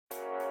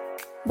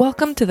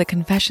Welcome to the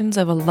Confessions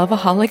of a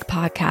Loveaholic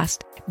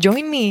podcast.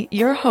 Join me,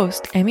 your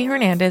host, Emmy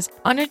Hernandez,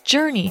 on a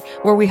journey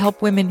where we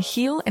help women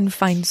heal and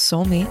find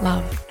soulmate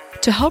love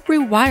to help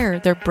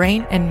rewire their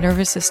brain and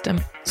nervous system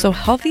so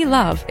healthy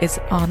love is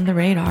on the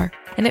radar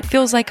and it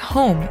feels like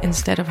home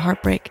instead of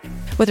heartbreak.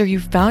 Whether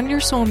you've found your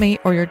soulmate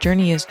or your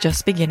journey is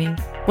just beginning,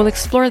 we'll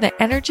explore the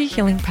energy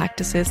healing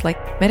practices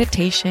like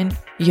meditation,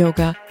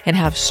 yoga, and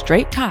have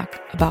straight talk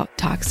about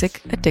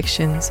toxic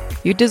addictions.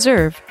 You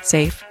deserve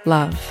safe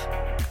love.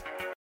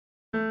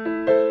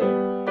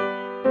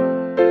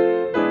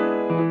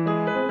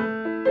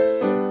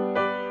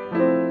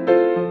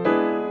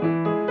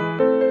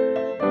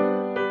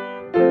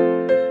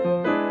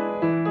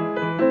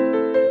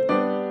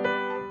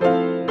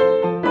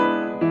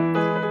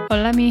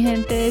 Hola mi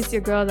gente, it's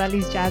your girl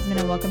Lali's Jasmine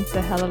and welcome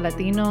to Hello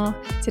Latino.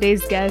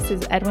 Today's guest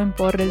is Edwin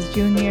Porres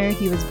Jr.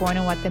 He was born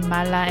in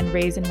Guatemala and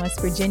raised in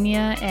West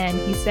Virginia, and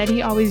he said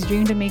he always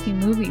dreamed of making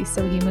movies,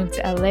 so he moved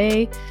to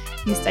LA.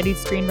 He studied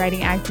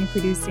screenwriting, acting,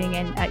 producing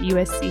at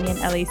USC and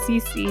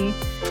LACC.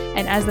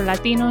 And as a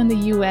Latino in the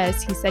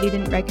US, he said he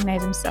didn't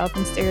recognize himself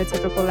in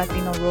stereotypical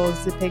Latino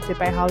roles depicted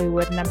by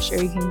Hollywood, and I'm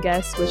sure you can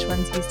guess which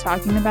ones he's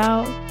talking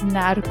about.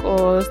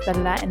 Narcos, the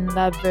Latin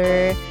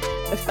lover,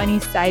 the funny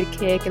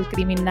sidekick, el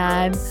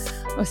criminal,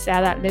 o sea,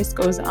 that list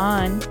goes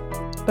on.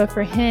 But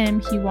for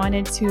him, he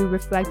wanted to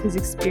reflect his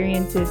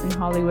experiences in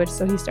Hollywood,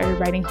 so he started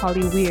writing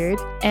Holly Weird.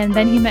 And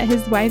then he met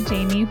his wife,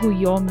 Jamie, who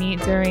you'll meet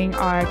during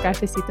our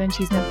Cafecito and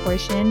Chisme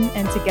portion,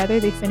 and together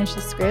they finished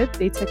the script,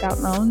 they took out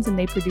loans, and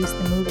they produced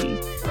the movie.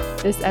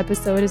 This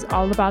episode is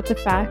all about the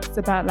facts,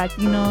 about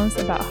Latinos,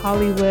 about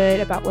Hollywood,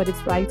 about what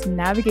it's like to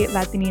navigate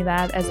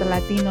Latinidad as a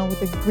Latino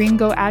with a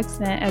gringo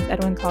accent, as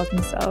Edwin calls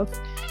himself.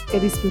 Que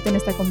disfruten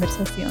esta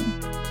conversación.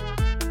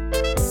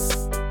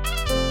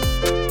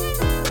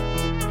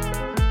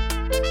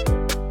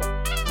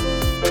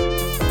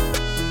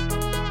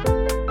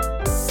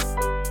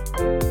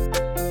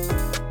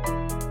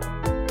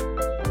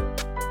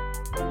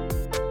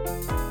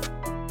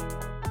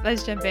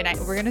 Let's jump in.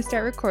 We're going to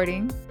start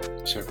recording.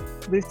 Sure.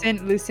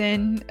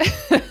 Loosen.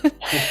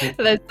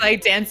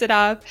 Let's dance it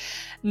off.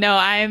 No,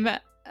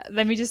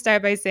 let me just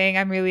start by saying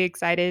I'm really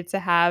excited to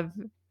have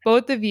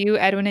both of you,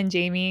 Edwin and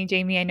Jamie.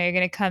 Jamie, I know you're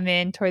going to come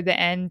in toward the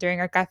end during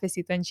our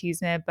Cafecito and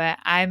Chisme, but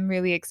I'm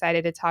really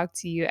excited to talk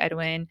to you,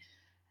 Edwin,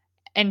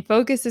 and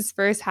focus this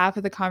first half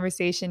of the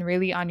conversation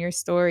really on your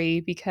story,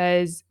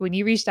 because when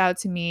you reached out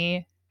to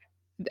me,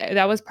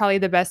 that was probably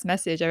the best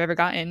message I've ever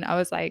gotten. I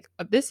was like,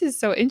 this is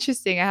so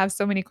interesting. I have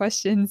so many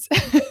questions,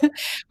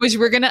 which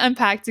we're going to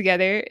unpack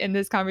together in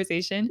this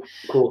conversation.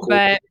 Cool.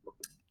 But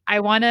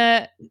I want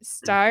to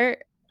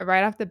start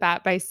right off the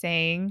bat by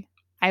saying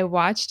I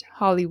watched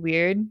Holly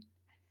Weird.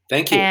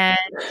 Thank you. And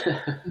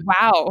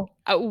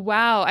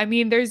wow. I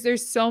mean,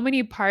 there's so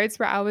many parts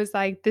where I was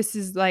like, this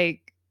is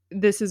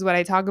what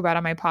I talk about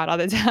on my pod all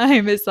the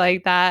time. It's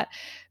like that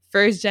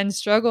first gen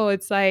struggle.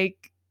 It's like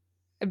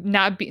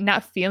not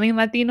feeling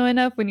Latino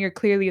enough when you're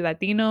clearly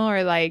Latino,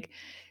 or like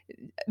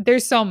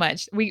there's so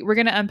much. We're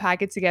going to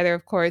unpack it together,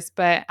 of course,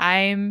 but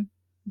I'm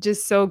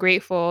just so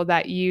grateful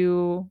that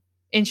you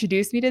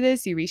introduced me to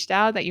this. You reached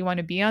out, that you want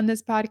to be on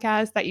this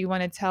podcast, that you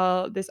want to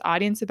tell this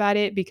audience about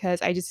it,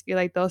 because I just feel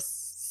like they'll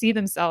see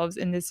themselves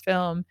in this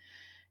film.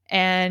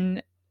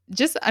 And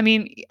just, I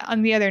mean,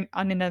 on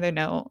another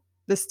note,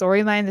 the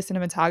storyline, the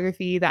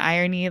cinematography, the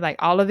irony, like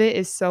all of it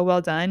is so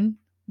well done.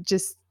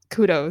 Just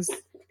kudos.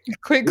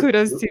 Quick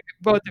kudos to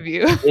both of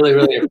you.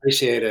 Really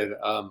appreciate it.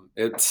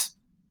 It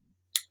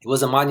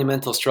was a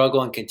monumental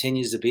struggle and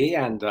continues to be,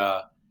 and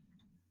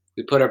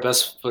we put our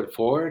best foot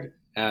forward,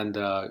 and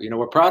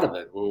we're proud of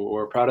it.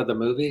 We're proud of the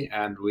movie,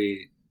 and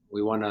we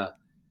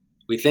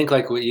think,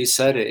 like what you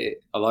said,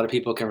 a lot of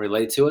people can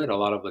relate to it. A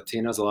lot of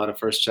Latinos, a lot of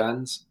first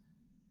gens,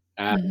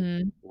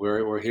 and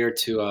we're here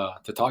to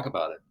talk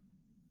about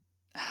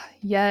it.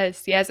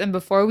 Yes, and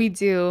before we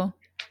do,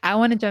 I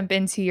want to jump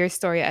into your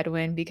story,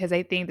 Edwin, because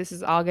I think this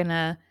is all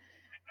gonna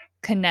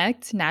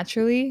connect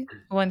naturally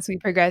once we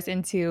progress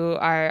into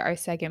our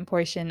second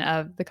portion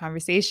of the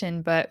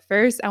conversation. But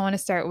first, I want to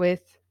start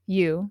with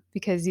you,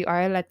 because you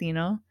are a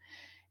Latino.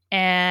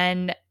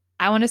 And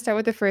I want to start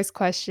with the first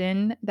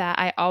question that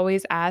I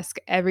always ask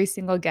every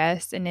single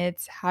guest, and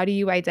it's, how do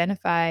you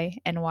identify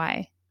and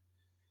why?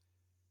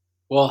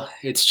 Well,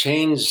 it's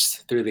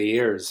changed through the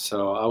years.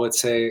 So I would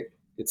say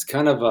it's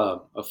kind of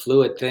a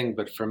fluid thing.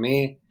 But for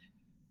me,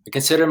 I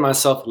consider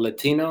myself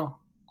Latino,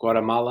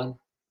 Guatemalan,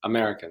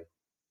 American.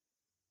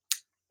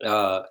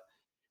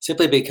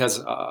 Simply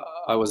because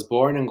I was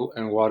born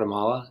in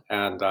Guatemala,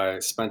 and I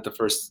spent the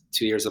first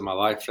 2 years of my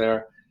life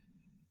there.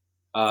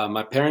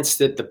 My parents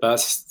did the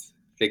best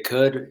they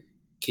could,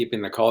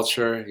 keeping the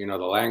culture, the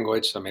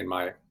language. I mean,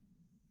 when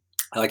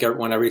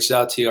I reached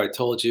out to you, I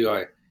told you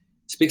I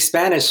speak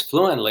Spanish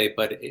fluently,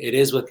 but it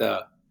is with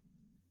a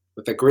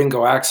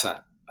gringo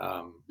accent.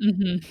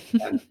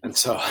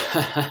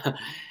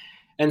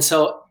 And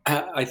so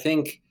I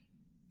think,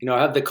 I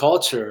have the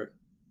culture.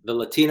 The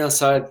Latino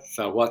side,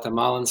 the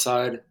Guatemalan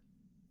side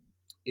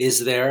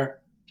is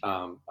there.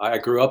 I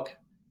grew up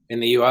in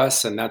the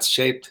US, and that's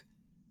shaped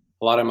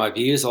a lot of my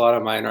views, a lot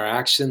of my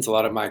interactions, a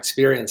lot of my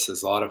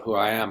experiences, a lot of who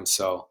I am.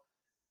 So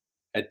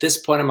at this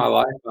point in my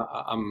life,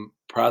 I'm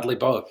proudly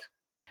both.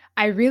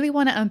 I really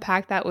want to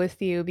unpack that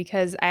with you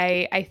because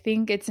I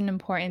think it's an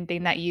important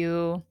thing that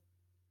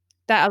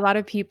a lot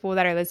of people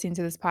that are listening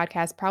to this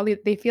podcast probably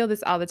they feel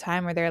this all the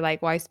time where they're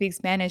like, "Well, I speak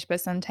Spanish,"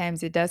 but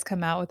sometimes it does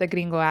come out with a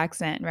gringo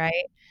accent,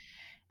 right?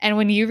 And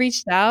when you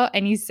reached out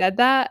and you said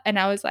that, and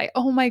I was like,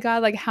 "Oh my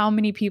god, like how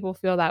many people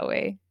feel that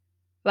way?"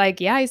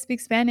 Like, yeah, I speak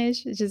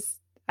Spanish. It's just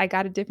I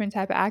got a different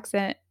type of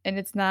accent and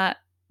it's not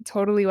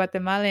totally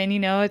Guatemalan,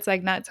 it's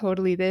like not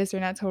totally this or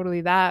not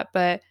totally that,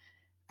 but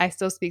I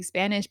still speak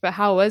Spanish. But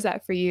how was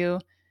that for you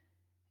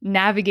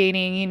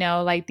navigating,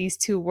 like these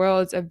two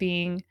worlds of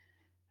being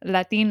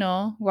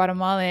Latino,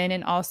 Guatemalan,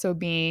 and also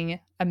being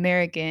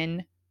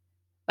American?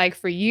 Like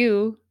for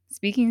you,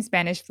 speaking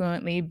Spanish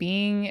fluently,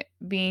 being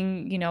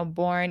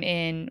born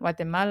in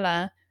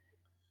Guatemala,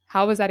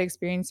 how was that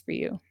experience for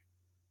you?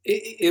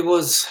 It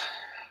was,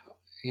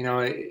 you know,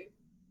 it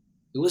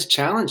was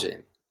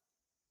challenging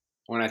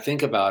when I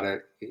think about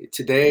it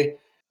today.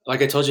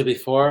 Like I told you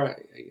before,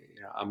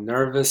 I'm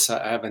nervous.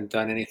 I haven't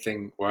done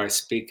anything where I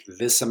speak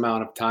this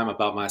amount of time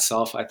about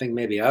myself, I think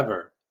maybe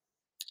ever.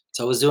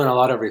 So I was doing a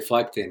lot of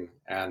reflecting.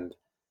 And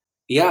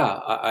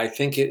yeah, I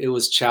think it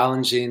was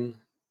challenging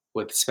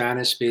with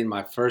Spanish being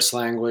my first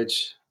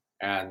language.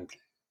 And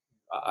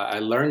I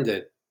learned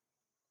it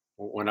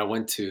when I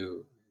went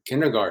to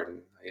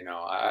kindergarten.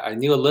 I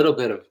knew a little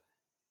bit of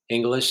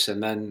English,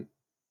 and then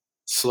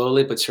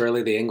slowly but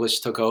surely the English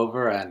took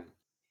over. And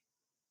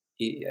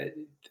he,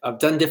 I've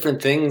done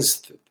different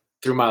things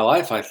through my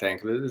life. I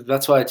think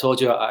that's why I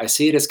told you I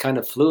see it as kind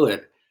of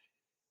fluid.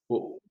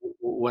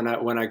 When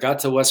I got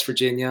to West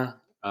Virginia,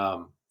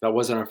 that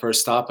wasn't our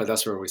first stop, but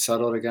that's where we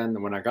settled again.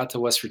 And when I got to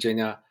West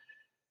Virginia,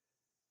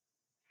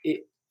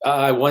 it,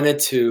 I wanted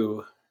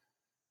to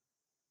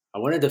I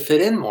wanted to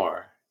fit in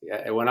more.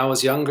 Yeah, when I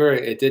was younger,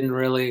 I didn't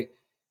really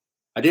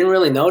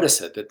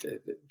notice it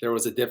that there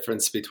was a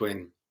difference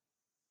between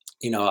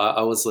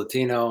I was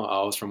Latino,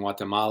 I was from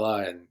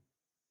Guatemala, and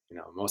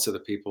most of the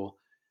people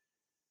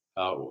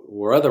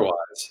were otherwise.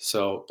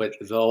 So, but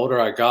the older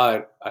I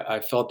got, I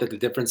felt that the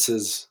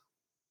differences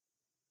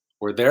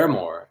were there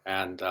more,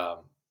 and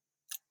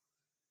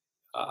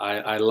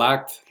I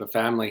lacked the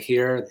family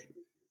here,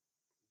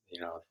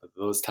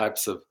 those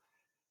types of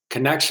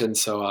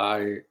connections.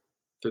 So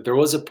there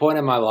was a point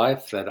in my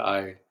life that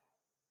I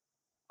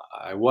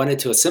wanted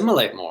to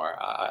assimilate more.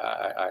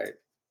 I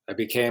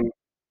became,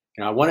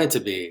 I wanted to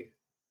be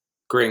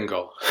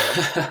gringo.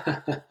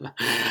 I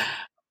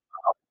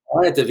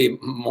wanted to be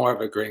more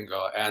of a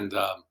gringo, and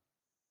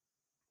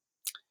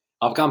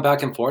I've gone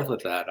back and forth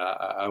with that.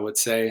 I would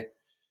say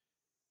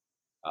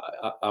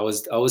I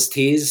was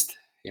teased,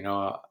 in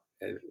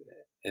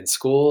in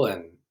school,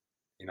 and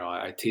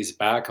I teased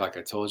back. Like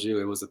I told you,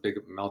 it was a big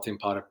melting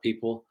pot of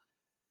people,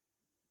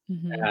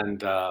 Mhm.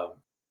 and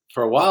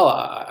for a while,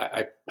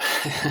 I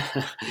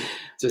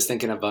just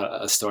thinking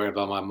about a story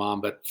about my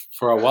mom. But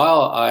for a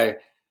while, I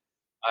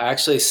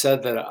actually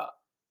said that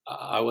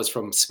I was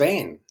from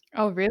Spain.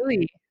 Oh,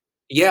 really?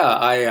 Yeah,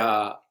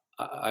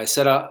 I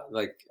said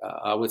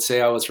I would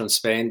say I was from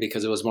Spain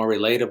because it was more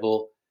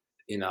relatable.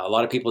 A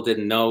lot of people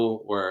didn't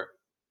know where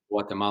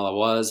Guatemala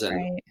was, and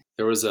Right.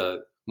 there was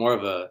a more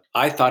of a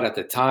I thought at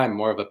the time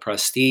more of a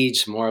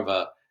prestige, more of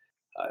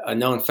a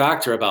known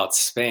factor about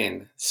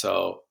Spain.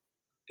 So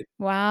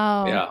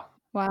Wow. yeah,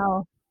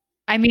 Wow.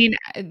 I mean,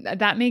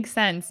 that makes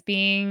sense.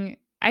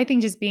 I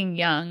think just being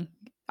young,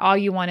 all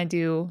you wanna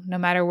do, no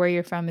matter where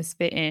you're from, is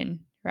fit in,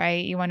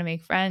 right? You wanna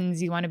make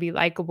friends, you wanna be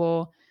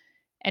likable,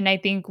 and I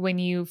think when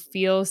you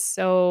feel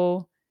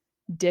so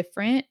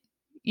different,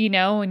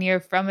 when you're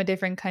from a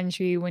different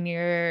country, when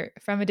you're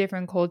from a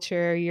different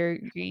culture,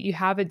 you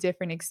have a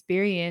different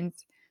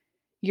experience,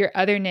 your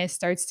otherness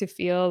starts to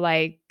feel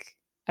like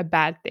a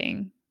bad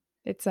thing.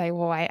 It's like,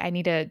 "Well, I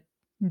need to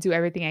do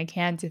everything I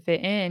can to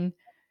fit in."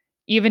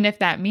 Even if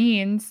that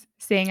means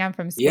saying I'm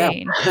from yeah,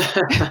 Spain,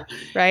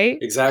 right?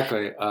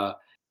 exactly.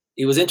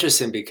 It was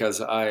interesting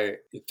because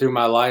through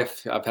my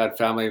life, I've had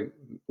family.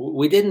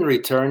 We didn't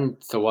return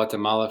to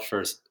Guatemala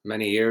for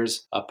many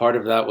years. A part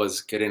of that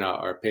was getting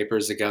our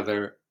papers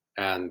together,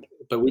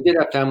 but we did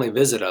have family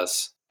visit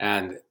us,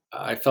 and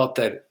I felt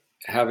that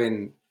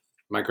having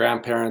my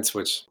grandparents,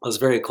 which I was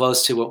very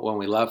close to when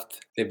we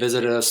left, they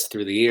visited us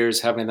through the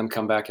years. Having them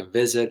come back and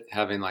visit,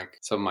 having like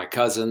some of my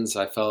cousins,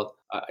 I felt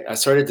I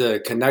started to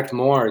connect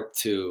more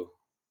to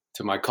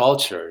my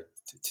culture,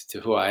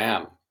 to who I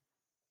am.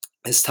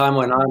 As time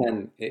went on,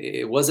 and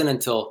it wasn't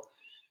until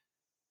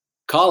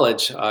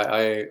college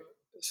I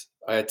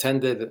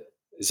attended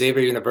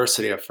Xavier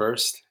University at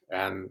first,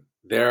 and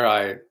there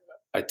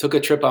I took a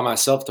trip by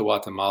myself to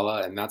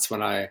Guatemala, and that's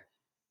when I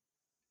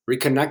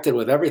reconnected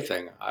with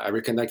everything. I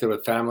reconnected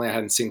with family I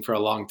hadn't seen for a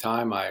long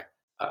time.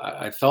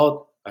 I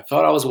felt I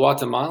was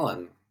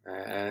Guatemalan,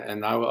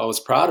 and I was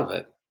proud of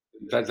it.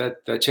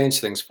 That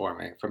changed things for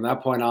me. From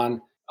that point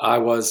on, I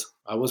was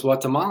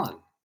Guatemalan.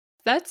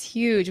 That's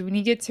huge when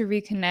you get to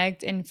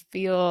reconnect and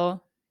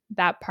feel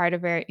that part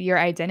of your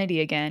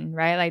identity again,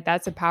 right? Like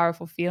that's a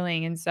powerful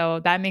feeling. And so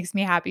that makes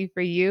me happy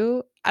for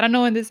you. I don't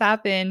know when this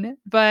happened,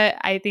 but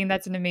I think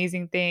that's an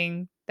amazing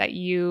thing that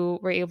you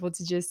were able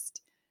to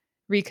just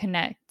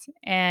reconnect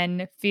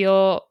and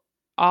feel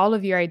all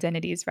of your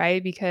identities,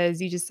 right?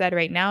 Because you just said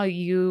right now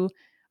you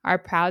are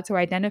proud to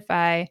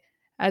identify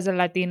as a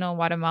Latino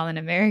Guatemalan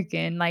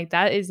American. Like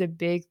that is a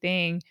big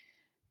thing.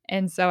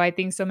 And so I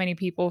think so many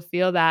people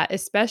feel that,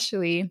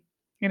 especially,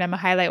 and I'm gonna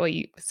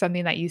highlight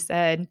something that you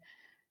said,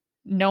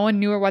 no one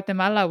knew where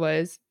Guatemala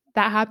was.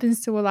 That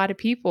happens to a lot of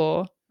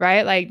people,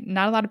 right? Like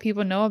not a lot of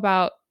people know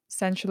about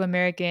Central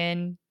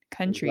American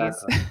countries.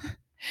 Exactly.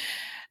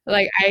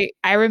 Like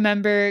I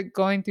remember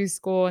going through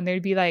school and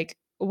they'd be like,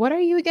 "What are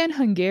you again,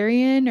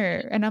 Hungarian?"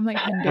 Or and I'm like,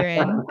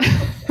 "Honduran."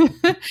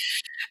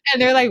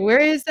 And they're like, "Where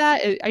is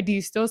that? Do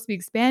you still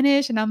speak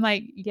Spanish?" And I'm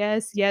like,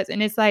 "Yes, yes."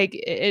 And it's like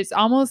it's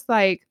almost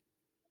like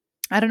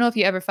I don't know if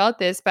you ever felt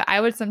this, but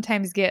I would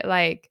sometimes get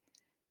like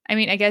I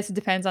mean, I guess it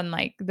depends on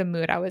like the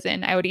mood I was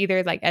in. I would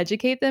either like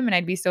educate them and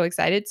I'd be so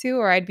excited to,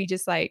 or I'd be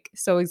just like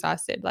so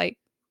exhausted, like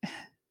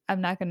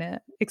I'm not gonna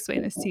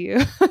explain this to you.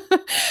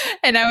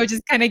 And I would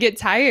just kind of get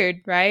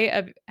tired, right?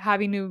 Of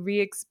having to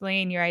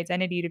re-explain your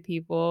identity to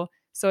people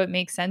so it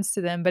makes sense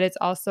to them. But it's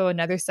also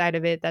another side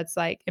of it that's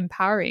like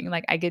empowering.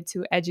 Like I get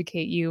to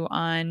educate you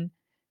on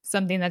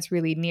something that's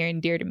really near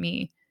and dear to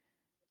me.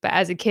 But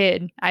as a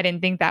kid, I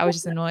didn't think that. I was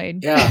just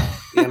annoyed. Yeah,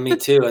 yeah, me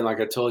too. And like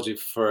I told you,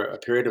 for a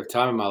period of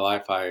time in my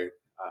life, I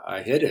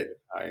hid it.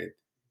 I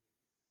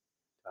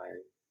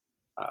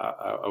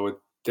would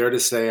dare to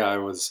say I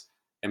was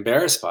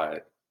embarrassed by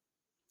it.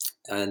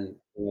 And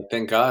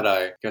thank God,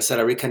 like I said,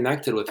 I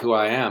reconnected with who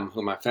I am,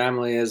 who my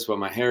family is, what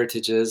my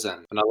heritage is,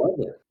 and I love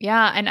it.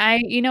 Yeah, and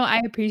I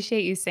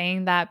appreciate you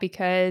saying that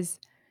because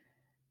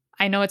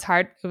I know it's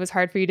hard it was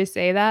hard for you to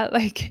say that,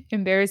 like,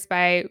 embarrassed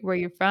by where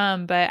you're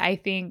from, but I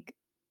think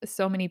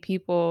so many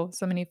people,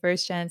 so many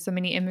first gen, so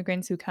many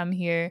immigrants who come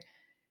here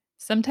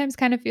sometimes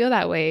kind of feel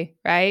that way,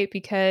 right?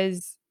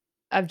 Because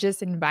of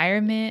just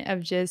environment,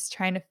 of just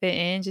trying to fit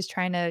in, just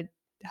trying to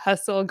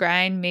hustle,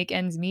 grind, make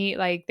ends meet,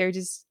 like, they're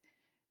just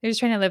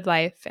trying to live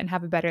life and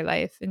have a better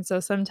life, and so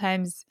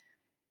sometimes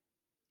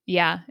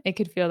yeah, it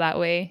could feel that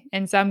way.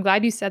 And so I'm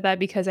glad you said that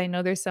because I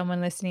know there's someone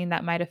listening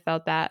that might have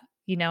felt that,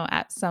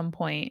 at some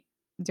point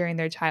during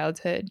their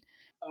childhood.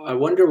 I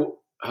wonder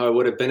how it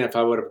would have been if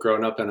I would have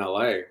grown up in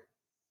LA.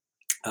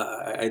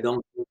 I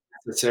don't think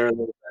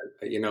necessarily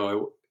that,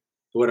 it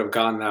would have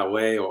gone that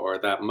way or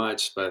that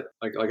much, but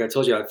like I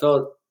told you, I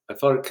felt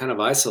kind of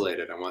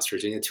isolated in West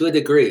Virginia to a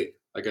degree.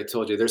 Like I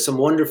told you, there's some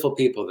wonderful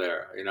people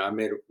there. I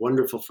made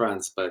wonderful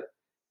friends, but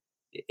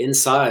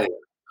inside,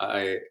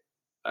 I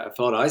I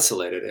felt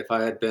isolated. If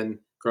I had been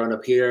growing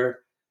up here,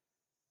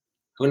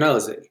 who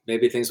knows?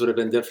 Maybe things would have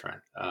been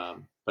different.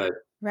 But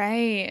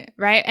Right,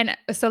 right. And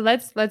so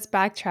let's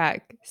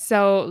backtrack.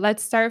 So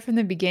let's start from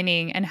the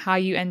beginning and how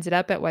you ended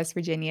up at West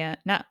Virginia.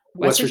 Not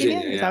West West Virginia?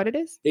 Virginia, Is that yeah. what it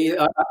is?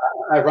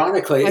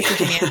 Ironically, West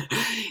Virginia.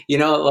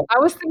 like, I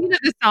was thinking of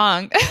the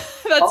song. That's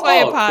oh, why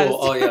I cool. paused.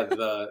 Oh, yeah,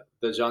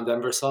 the John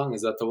Denver song,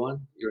 is that the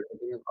one you were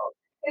thinking of? Oh.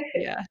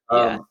 Yeah,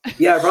 yeah.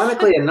 Yeah,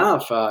 ironically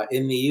enough,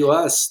 in the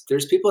US,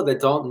 there's people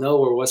that don't know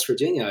where West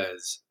Virginia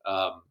is.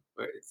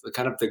 It's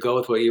kind of to go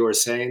with what you were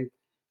saying.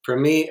 For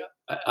me,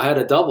 I had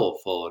a double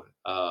fold.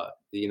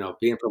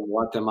 Being from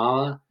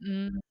Guatemala,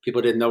 Mm.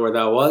 people didn't know where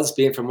that was.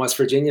 Being from West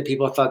Virginia,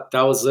 people thought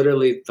that was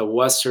literally the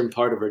western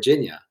part of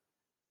Virginia.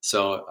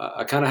 So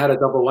I kind of had a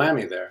double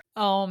whammy there.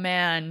 Oh,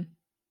 man.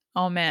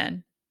 Oh,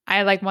 man.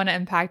 I, like, wanna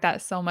unpack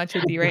that so much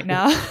with you right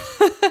now.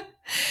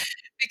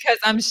 Because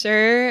I'm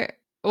sure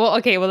well,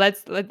 okay, well,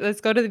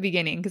 let's go to the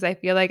beginning because I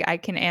feel like I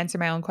can answer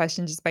my own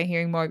question just by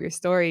hearing more of your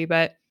story,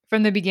 but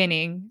from the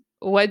beginning,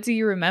 what do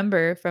you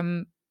remember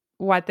from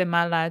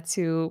Guatemala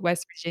to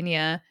West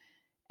Virginia?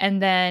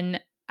 And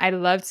then I'd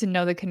love to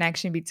know the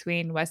connection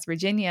between West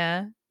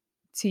Virginia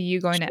to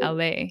you going to Sure.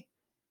 LA.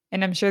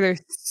 And I'm sure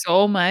there's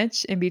so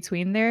much in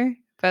between there,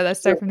 but let's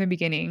start So, from the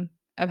beginning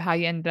of how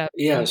you ended up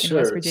yeah, in West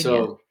sure. Virginia.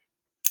 So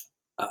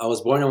I was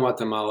born in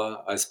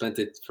Guatemala. I spent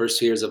the first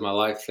 2 years of my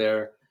life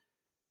there.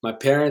 My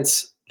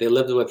parents, they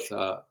lived with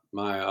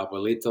my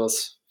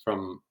abuelitos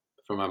from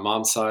my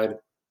mom's side.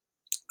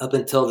 Up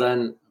until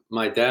then,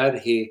 my dad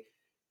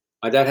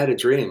had a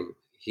dream.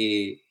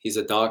 He's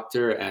a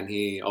doctor, and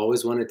he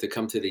always wanted to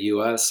come to the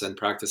U.S. and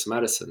practice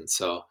medicine.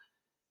 So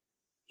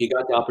he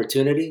got the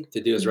opportunity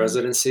to do his Mm.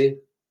 residency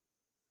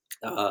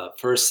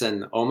first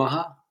in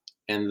Omaha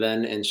and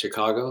then in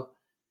Chicago.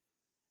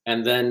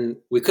 And then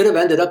we could have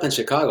ended up in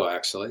Chicago.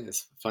 Actually,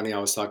 it's funny. I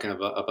was talking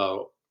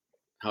about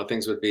how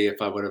things would be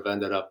if I would have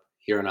ended up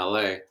here in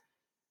LA.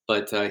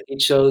 But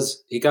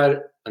he got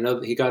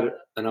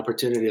an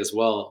opportunity as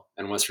well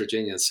in West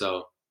Virginia.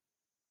 So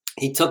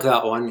he took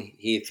that one.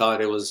 He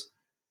thought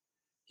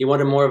he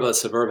wanted more of a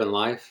suburban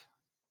life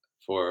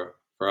for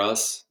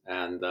us.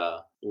 And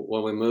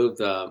when we moved,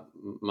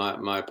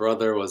 my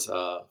brother was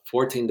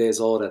 14 days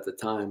old at the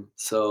time.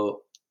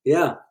 So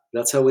yeah,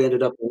 that's how we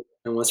ended up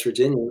in West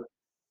Virginia.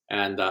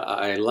 And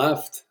I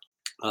left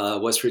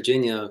West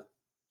Virginia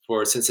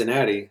for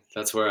Cincinnati.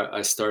 That's where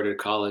I started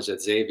college at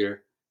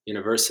Xavier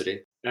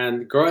University.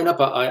 And growing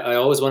up, I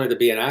always wanted to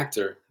be an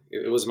actor.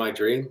 It was my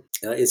dream.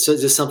 It's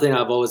just something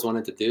I've always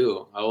wanted to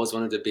do. I always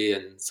wanted to be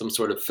in some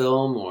sort of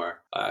film,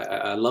 or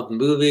I loved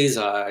movies.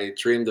 I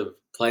dreamed of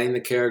playing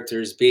the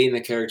characters, being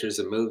the characters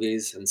in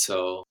movies. And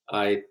so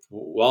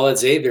while at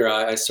Xavier,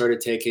 I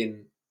started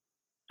taking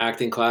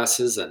acting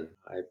classes, and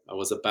I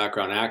was a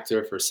background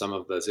actor for some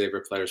of the Xavier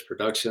Players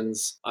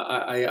productions.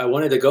 I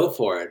wanted to go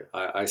for it.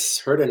 I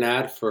heard an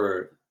ad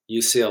for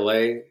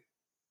UCLA.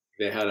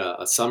 They had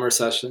a summer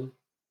session.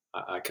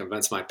 I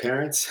convinced my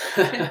parents,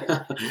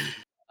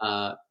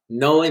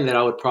 knowing that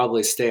I would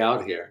probably stay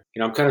out here.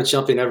 I'm kind of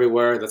jumping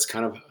everywhere. That's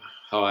kind of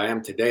how I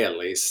am today, at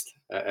least.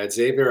 At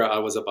Xavier, I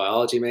was a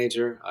biology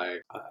major. I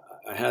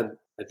had,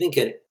 I think,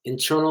 an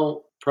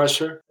internal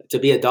pressure to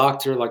be a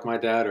doctor like my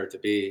dad, or to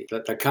be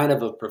that kind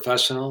of a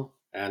professional,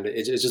 and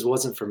it just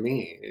wasn't for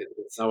me.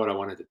 It's not what I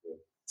wanted to do.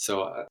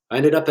 So I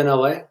ended up in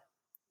LA,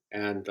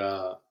 and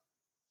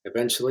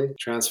eventually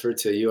transferred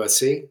to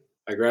USC.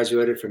 I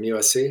graduated from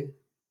USC,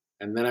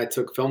 and then I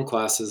took film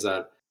classes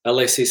at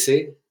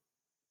LACC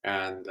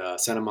and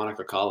Santa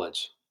Monica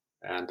College,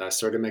 and I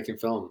started making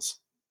films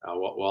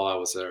while I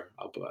was there.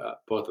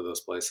 Both of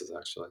those places,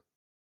 actually.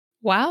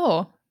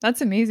 Wow,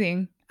 that's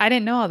amazing. I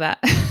didn't know all that.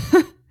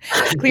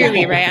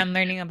 Clearly, right? I'm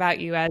learning about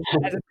you as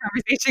the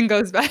conversation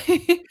goes by.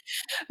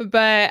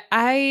 But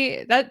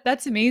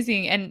that's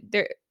amazing, and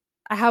there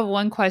I have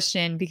one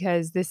question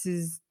because this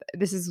is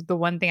the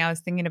one thing I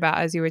was thinking about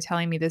as you were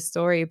telling me this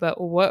story, but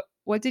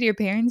what did your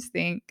parents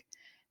think?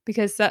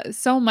 Because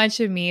so much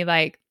of me,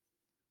 like,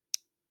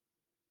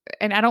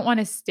 and I don't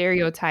wanna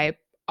stereotype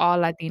all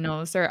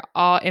Latinos or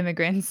all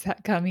immigrants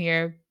that come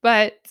here,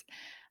 but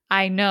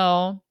I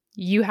know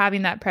you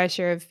having that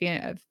pressure of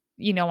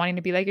wanting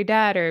to be like your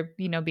dad or,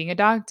 being a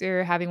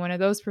doctor, having one of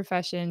those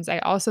professions. I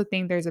also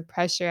think there's a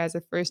pressure as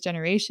a first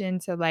generation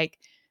to, like,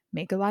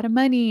 make a lot of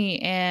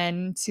money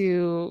and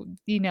to,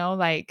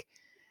 like,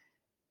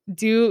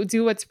 do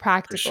what's For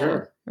practical,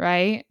 sure,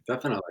 right?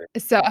 definitely.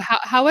 So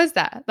how was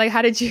that? Like,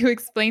 how did you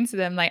explain to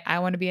them, like, "I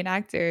wanna be an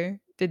actor"?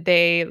 Did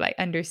they, like,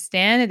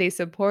 understand? Did they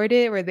support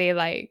it? Were they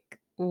like,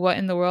 "What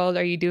in the world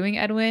are you doing,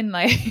 Edwin?"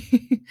 Like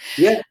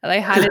Yeah.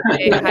 like, how did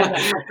that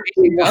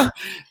conversation go?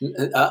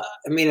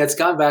 I mean, it's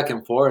gone back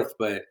and forth,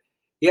 but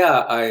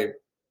yeah, I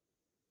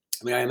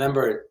mean, I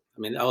remember. I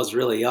mean, I was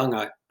really young.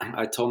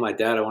 I told my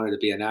dad I wanted to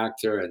be an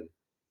actor, and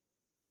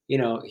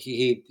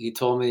he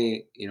told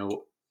me,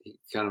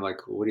 kind of like,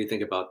 "What do you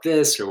think about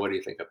this?" or "What do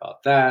you think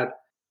about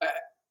that?" Uh,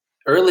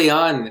 Early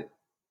on,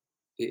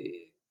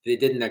 they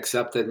didn't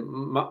accept it.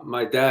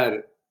 My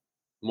dad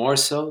more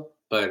so,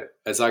 but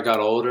as I got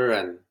older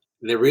and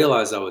they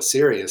realized I was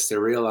serious, they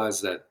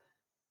realized that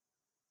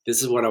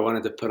this is what I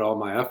wanted to put all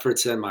my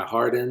efforts in, my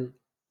heart in.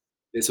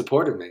 They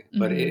supported me,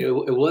 but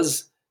Mhm. it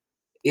was,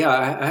 yeah.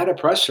 I had a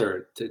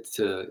pressure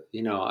to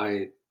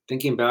I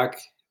thinking back,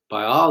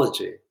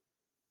 biology,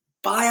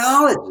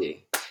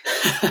 biology.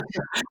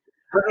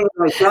 Oh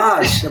my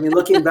gosh! I mean,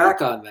 looking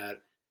back on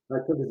that, I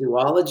took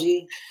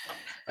zoology.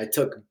 I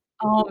took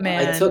Oh,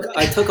 man.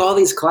 I took all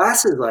these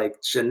classes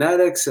like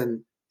genetics,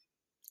 and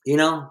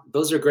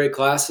those are great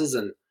classes,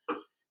 and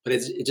but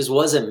it just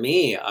wasn't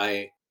me.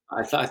 I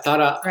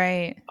thought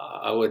Right.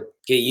 I would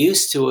get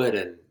used to it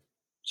and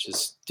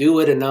just do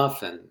it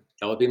enough, and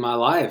that would be my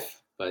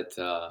life. But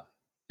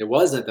it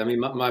wasn't. I mean,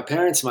 my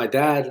parents, my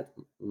dad,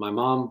 my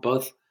mom,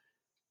 both.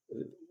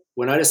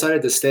 When I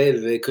decided to stay,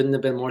 they couldn't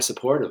have been more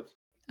supportive.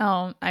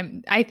 Oh,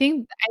 I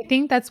think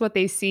that's what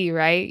they see,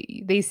 right?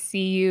 They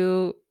see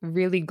you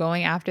really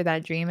going after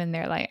that dream and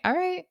they're like, "All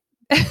right."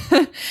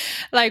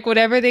 Like,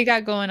 whatever they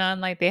got going on,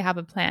 like, they have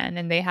a plan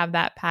and they have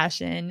that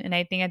passion, and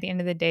I think at the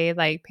end of the day,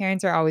 like,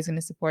 parents are always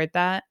gonna support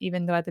that,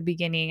 even though at the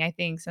beginning, I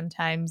think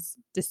sometimes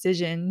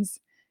decisions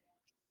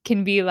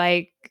can be,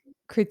 like,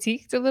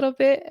 critiqued a little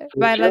bit For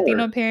by sure.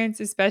 Latino parents,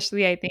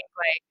 especially, I think,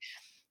 like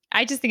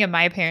I just think of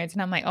my parents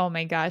and I'm like, "Oh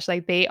my gosh,"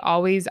 like, they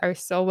always are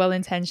so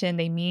well-intentioned,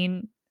 they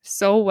mean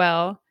so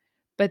well,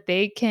 but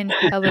they can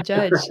hella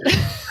judge.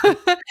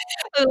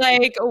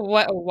 Like,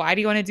 why do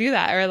you wanna do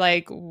that? Or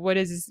like, what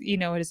does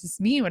this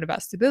mean? What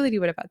about stability?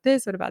 What about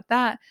this? What about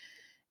that?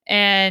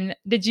 And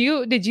did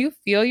you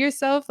feel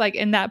yourself, like,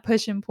 in that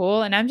push and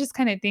pull? And I'm just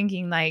kinda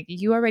thinking, like,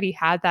 you already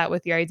had that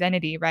with your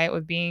identity, right?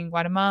 With being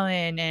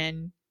Guatemalan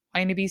and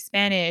wanting to be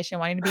Spanish and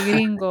wanting to be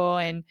gringo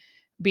and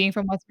being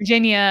from West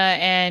Virginia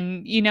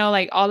and,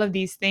 like, all of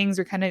these things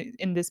were kinda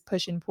in this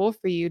push and pull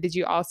for you. Did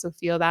you also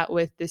feel that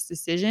with this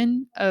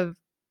decision of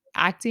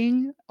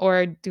acting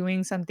or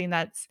doing something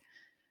that's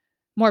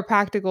more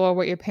practical or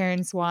what your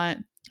parents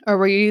want? Or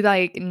were you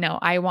like, "No,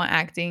 I want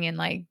acting and,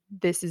 like,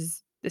 this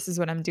is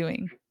what I'm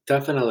doing?"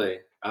 Definitely.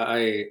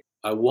 I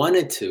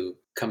wanted to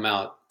come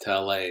out to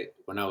LA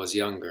when I was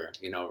younger,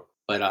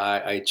 but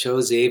I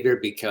chose Xavier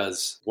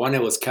because one,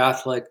 it was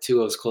Catholic, two,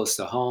 it was close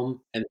to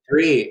home, and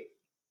three,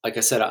 like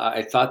I said,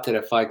 I thought that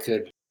if I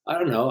could, I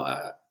don't know,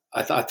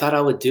 I thought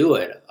I would do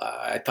it.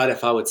 I thought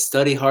if I would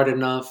study hard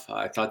enough,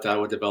 I thought that I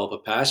would develop a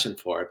passion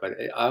for it. But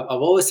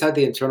I've always had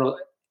the internal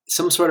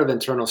some sort of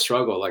internal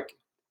struggle, like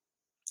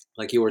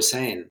you were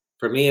saying.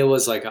 For me, it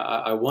was like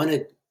I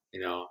wanted,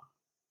 you know,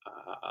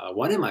 I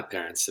wanted my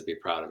parents to be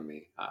proud of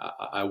me.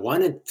 I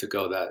wanted to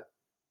go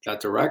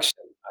that direction.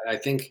 I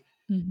think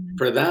Mhm.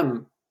 for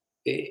them,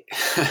 it,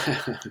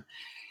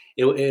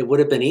 it would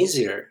have been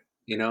easier,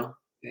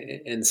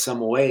 in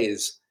some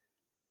ways.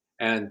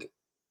 And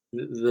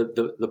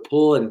the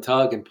pull and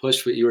tug and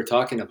push what you were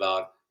talking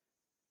about.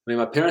 I mean,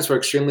 my parents were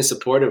extremely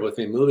supportive with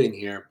me moving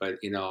here, but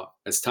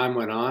as time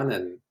went on,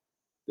 and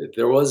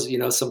there was,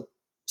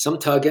 some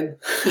tugging,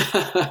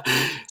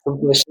 some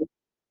pushing,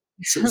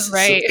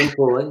 Right. some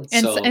pulling.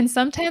 And So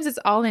sometimes it's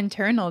all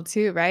internal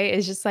too, right?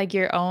 It's just like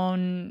you're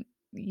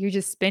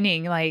just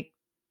spinning, like,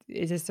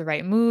 is this the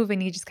right move?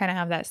 And you just kinda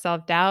have that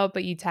self-doubt,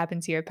 but you tap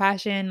into your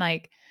passion,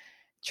 like,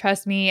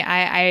 trust me,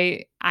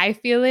 I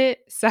feel it,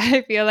 so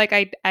I feel like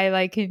I,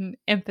 like, can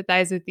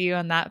empathize with you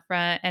on that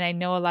front, and I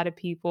know a lot of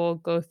people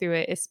go through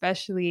it,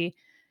 especially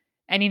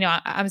and,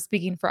 I'm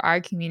speaking for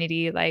our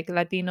community, like,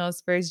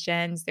 Latinos, first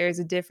gens, there's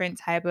a different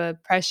type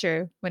of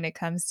pressure when it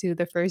comes to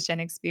the first gen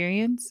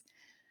experience.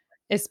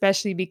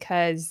 Especially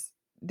because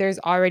there's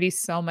already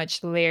so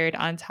much layered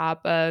on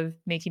top of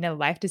making a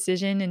life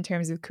decision in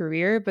terms of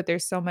career, but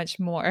there's so much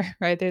more,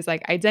 right? There's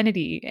like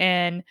identity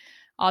and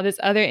all this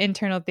other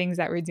internal things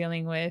that we're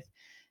dealing with.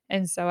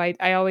 And so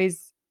I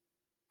always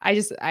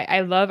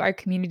I love our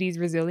community's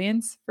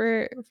resilience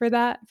for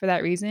that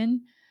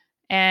reason.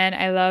 And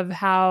I love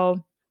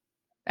how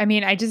I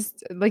mean, I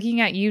just looking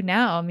at you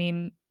now, I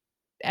mean,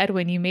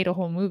 Edwin, you made a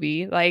whole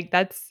movie. Like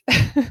that's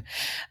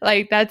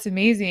like that's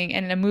amazing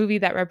and a movie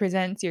that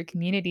represents your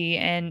community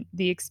and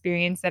the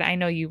experience that I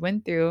know you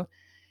went through.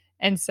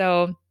 And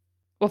so,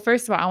 well,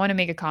 first of all, I want to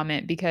make a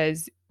comment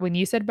because when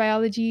you said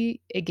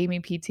biology, it gave me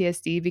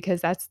PTSD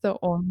because that's the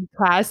only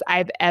class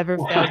I've ever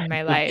failed in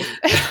my life.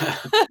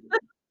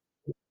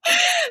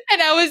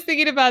 And I was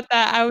thinking about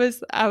that. I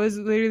was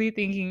literally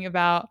thinking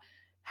about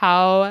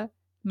how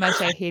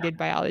much I hated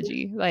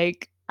biology.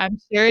 Like, I'm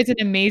sure it's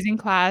an amazing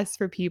class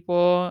for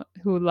people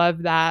who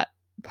love that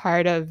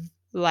part of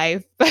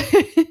life,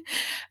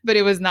 but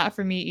it was not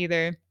for me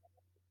either.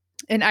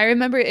 And I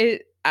remember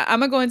it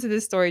I'm gonna go into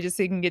this story just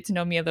so you can get to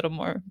know me a little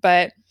more.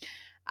 But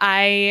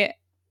I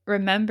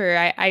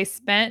remember I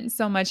spent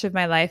so much of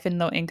my life in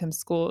low income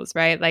schools,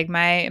 right? Like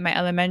my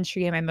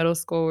elementary and my middle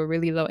school were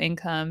really low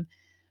income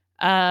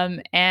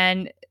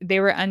and they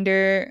were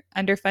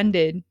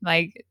underfunded.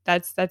 Like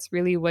that's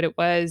really what it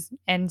was.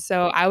 And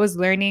so I was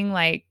learning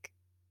like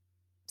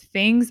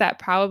things that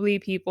probably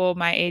people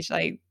my age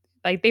like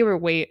they were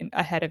way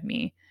ahead of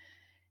me.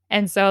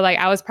 And so like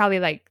I was probably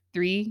like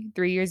 3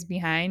 years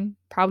behind,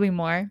 probably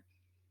more.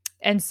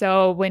 And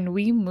so when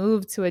we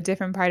moved to a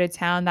different part of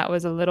town that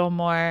was a little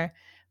more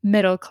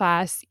middle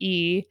class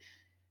e,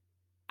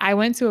 I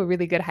went to a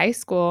really good high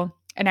school,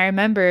 and I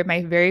remember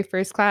my very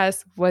first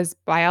class was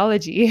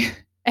biology,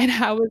 and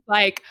I was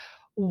like,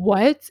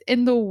 "What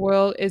in the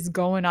world is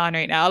going on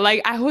right now?"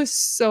 Like, I was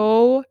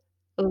so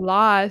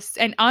lost,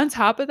 and on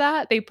top of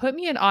that, they put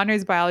me in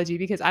honors biology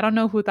because I don't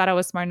know who thought I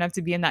was smart enough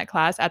to be in that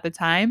class at the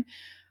time,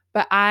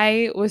 but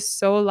I was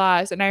so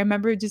lost, and I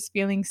remember just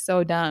feeling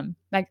so dumb.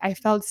 Like, I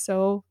felt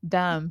so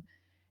dumb.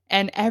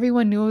 And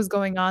everyone knew what was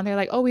going on. They're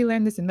like, "Oh, we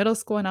learned this in middle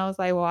school." And I was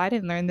like, "Well, I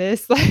didn't learn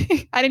this."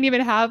 Like, I didn't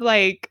even have,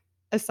 like,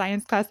 a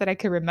science class that I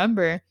could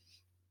remember.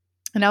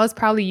 And I was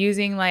probably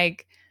using,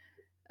 like,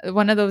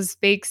 one of those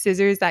fake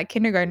scissors that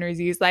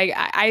kindergartners use. Like,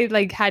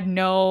 like, had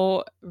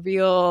no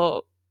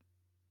real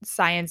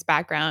science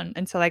background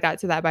until I got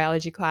to that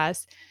biology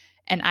class,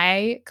 and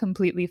I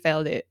completely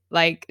failed it.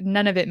 Like,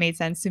 none of it made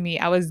sense to me.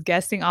 I was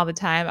guessing all the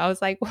time. I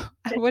was like,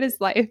 "What is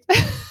life?"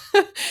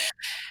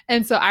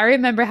 And so I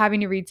remember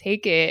having to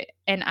retake it,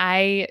 and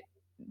I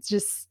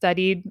just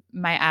studied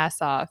my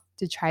ass off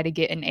to try to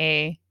get an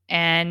A.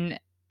 And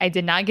I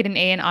did not get an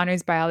A in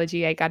honors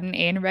biology. I got an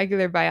A in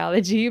regular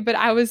biology, but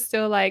I was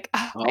still like,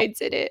 "Oh, oh, I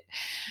did it."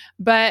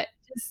 But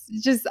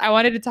just I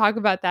wanted to talk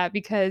about that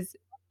because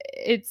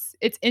it's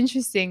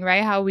interesting,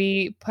 right? How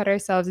we put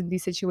ourselves in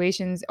these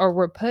situations or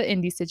we're put in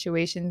these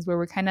situations where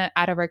we're kind of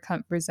out of our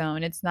comfort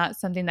zone. It's not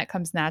something that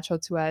comes natural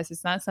to us.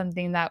 It's not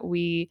something that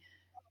we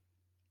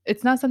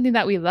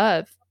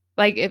love.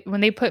 Like, if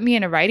when they put me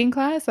in a writing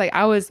class, like,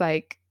 I was,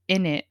 like,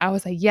 in it. I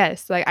was like,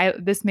 "Yes, like, I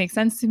this makes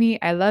sense to me.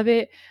 I love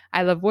it.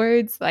 I love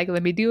words. Like,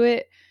 let me do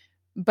it."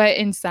 But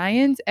in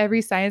science,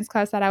 every science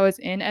class that I was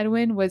in,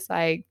 Edwin, was,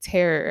 like,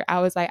 terror. I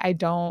was like, I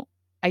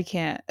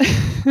can't."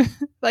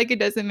 Like, it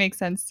doesn't make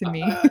sense to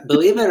me.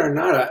 believe it or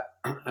not,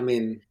 I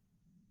mean,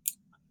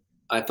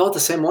 I felt the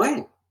same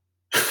way.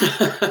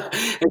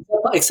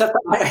 Except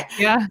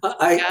Yeah,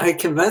 yeah, I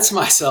convinced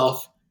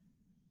myself,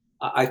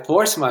 I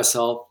forced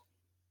myself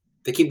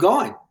to keep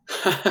going.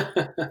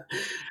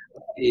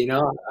 You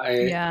know, I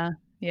yeah,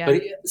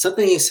 but yeah.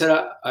 something you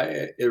said,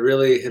 it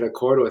really hit a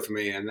chord with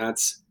me, and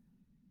that's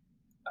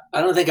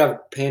I don't think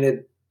I've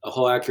painted a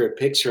whole accurate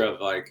picture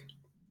of like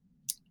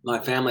my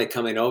family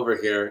coming over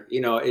here.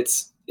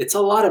 It's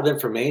a lot of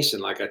information.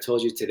 Like I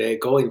told you today,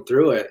 going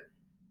through it,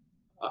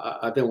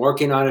 I've been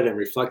working on it and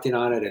reflecting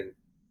on it, and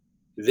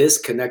this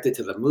connected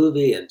to the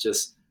movie and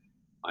just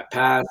my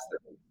past,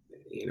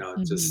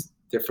 Mhm. just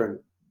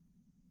different,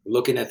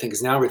 looking at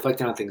things now,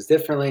 reflecting on things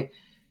differently.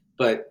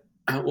 But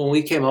when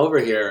we came over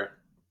here,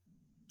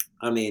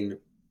 I mean,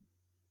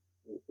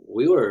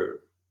 we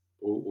were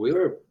we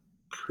were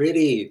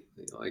pretty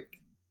like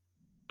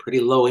pretty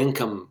low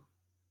income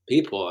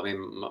people. I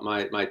mean,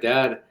 my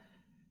dad,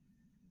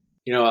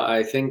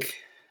 I think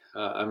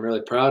I'm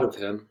really proud of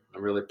him.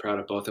 I'm really proud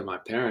of both of my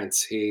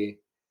parents. He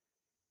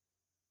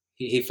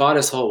fought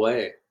his whole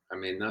way. I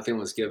mean, nothing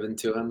was given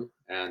to him,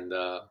 and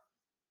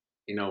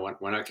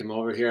when I came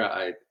over here,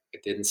 I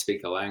didn't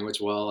speak the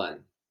language well,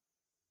 and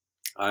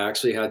I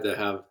actually had to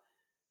have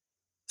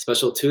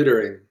special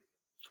tutoring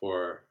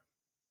for,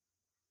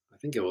 I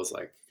think it was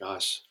like,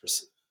 gosh, for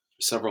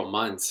several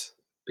months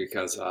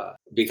because of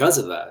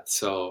that.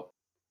 So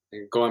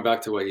going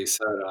back to what you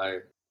said, I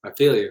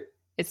feel you.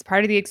 It's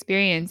part of the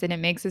experience and it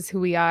makes us who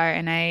we are.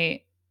 And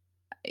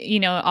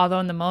although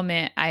in the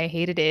moment I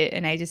hated it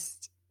and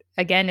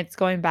again, it's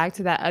going back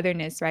to that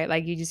otherness, right?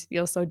 Like you just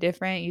feel so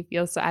different. You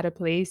feel so out of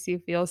place. You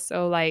feel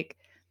so like,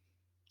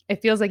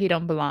 it feels like you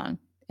don't belong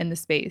in the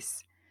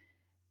space.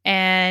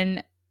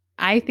 And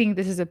I think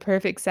this is a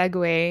perfect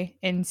segue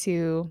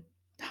into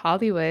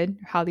Hollywood,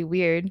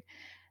 Hollyweird.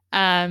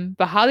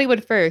 But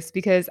Hollywood first,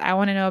 because I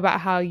want to know about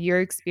how your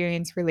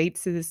experience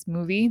relates to this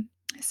movie.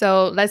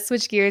 So let's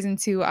switch gears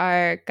into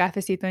our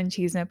cafecito and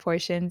chisme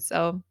portion.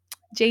 So,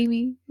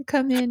 Jamie,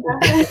 come in.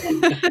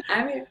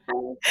 I'm here.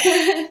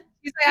 Hi.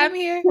 She's like, I'm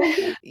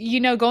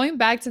here. Going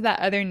back to that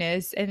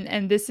otherness,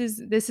 and this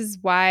is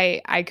why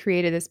I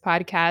created this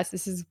podcast.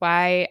 This is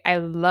why I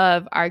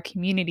love our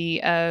community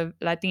of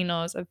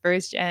Latinos, of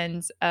first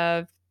gens,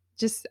 of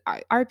just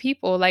our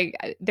people.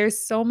 Like, there's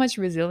so much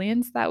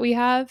resilience that we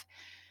have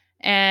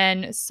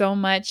and so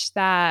much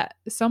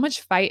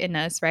fight in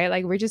us, right?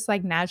 Like we're just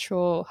like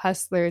natural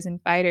hustlers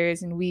and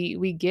fighters, and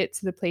we get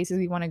to the places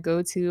we want to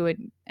go to,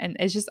 and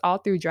it's just all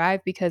through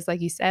drive, because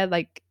like you said,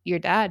 like your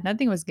dad,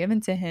 nothing was given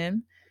to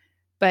him,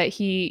 but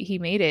he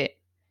made it.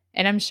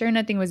 And I'm sure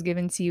nothing was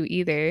given to you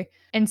either.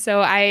 And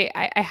so I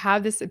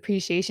have this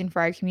appreciation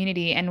for our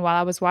community. And while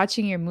I was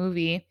watching your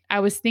movie, I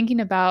was thinking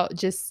about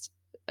just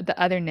the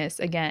otherness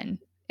again.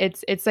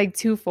 It's like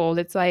twofold.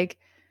 It's like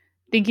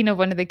thinking of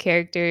one of the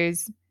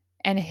characters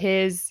and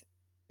his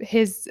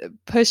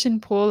push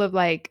and pull of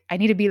like, I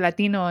need to be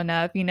Latino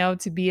enough,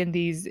 to be in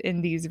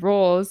these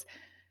roles,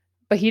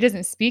 but he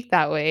doesn't speak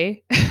that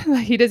way.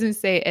 Like he doesn't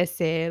say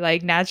ese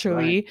like Right.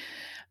 naturally.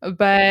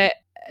 But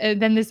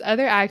then this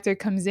other actor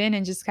comes in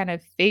and just kind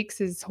of fakes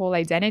his whole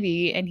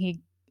identity, and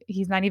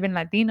he's not even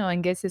Latino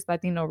and gets his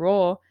Latino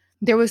role.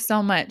 There was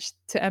so much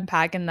to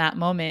unpack in that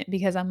moment,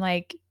 because I'm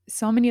like,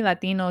 so many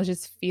Latinos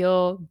just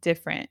feel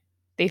different.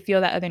 They feel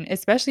that other,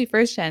 especially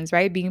first gens,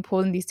 right? Being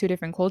pulled in these two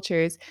different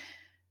cultures,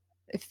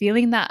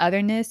 feeling that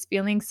otherness,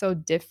 feeling so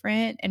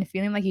different and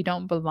feeling like you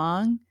don't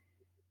belong.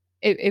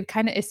 It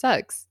kind of, it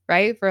sucks,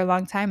 right? For a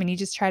long time. And you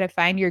just try to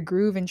find your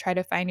groove and try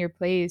to find your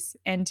place.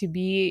 And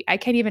I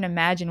can't even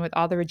imagine with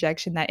all the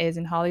rejection that is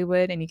in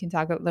Hollywood. And you can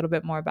talk a little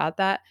bit more about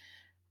that.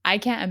 I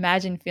can't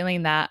imagine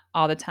feeling that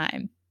all the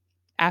time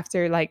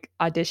after like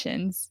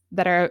auditions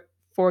that are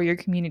for your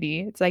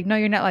community. It's like, no,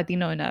 you're not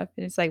Latino enough.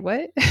 And it's like,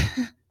 what?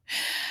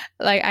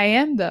 Like I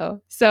am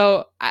though.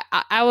 So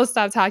I will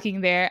stop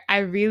talking there. I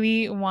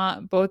really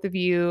want both of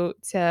you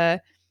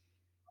to,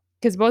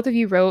 because both of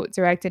you wrote,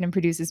 directed, and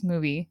produced this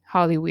movie,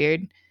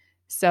 Hollyweird.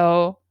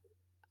 So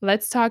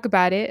let's talk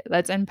about it.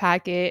 Let's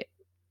unpack it.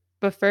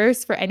 But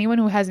first, for anyone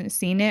who hasn't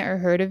seen it or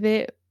heard of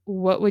it,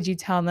 what would you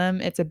tell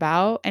them it's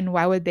about, and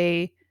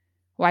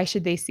why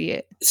should they see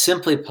it?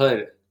 Simply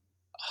put,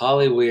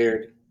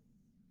 Hollyweird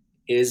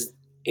is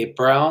a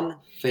brown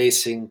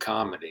facing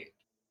comedy.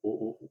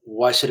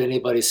 Why should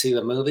anybody see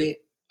the movie?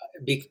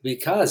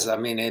 Because I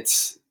mean,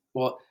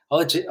 well.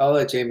 I'll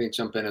let Jamie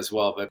jump in as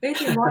well, but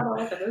Basically more about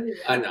what the movie's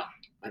I about.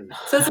 know.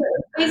 So it's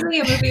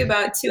basically a movie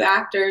about two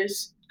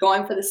actors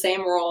going for the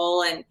same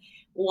role, and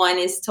one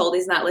is told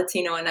he's not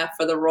Latino enough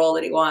for the role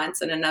that he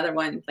wants, and another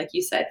one, like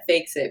you said,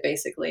 fakes it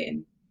basically,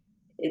 and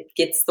it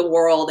gets the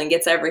world and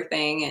gets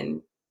everything,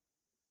 and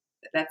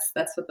that's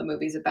what the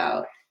movie's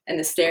about, and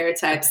the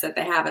stereotypes that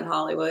they have in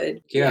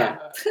Hollywood. Yeah.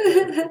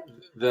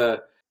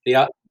 the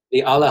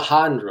the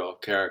Alejandro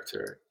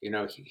character,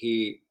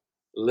 he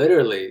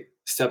literally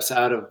steps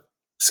out of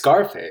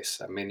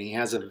Scarface. I mean, he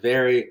has a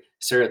very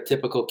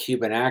stereotypical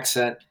Cuban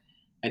accent,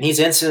 and he's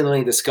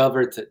instantly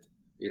discovered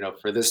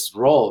for this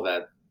role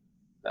that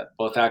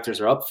both actors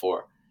are up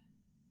for.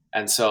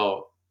 And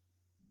so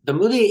the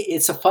movie,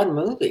 it's a fun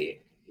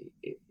movie.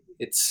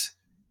 It's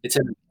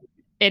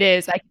It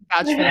is. I can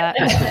vouch for that.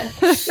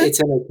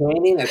 it's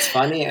entertaining, it's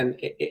funny, and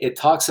it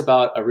talks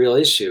about a real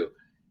issue.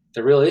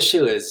 The real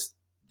issue is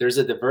there's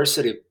a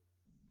diversity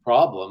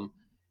problem,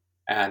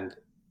 and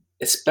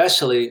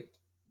especially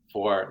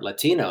for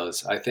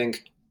Latinos. I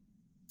think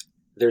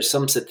there's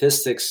some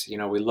statistics,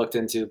 we looked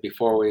into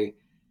before we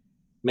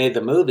made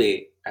the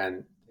movie,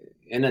 and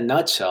in a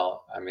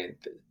nutshell,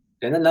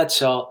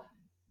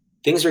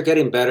 things are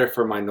getting better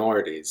for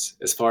minorities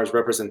as far as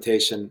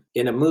representation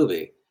in a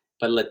movie,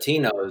 but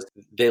Latinos,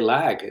 they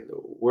lag.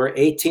 We're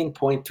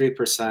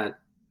 18.3%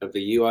 of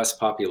the US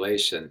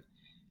population,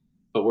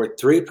 but we're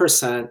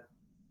 3%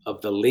 of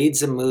the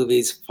leads in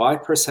movies,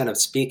 5% of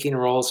speaking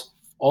roles,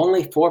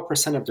 only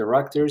 4% of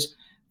directors,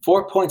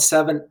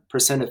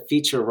 4.7% of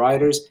feature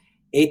writers,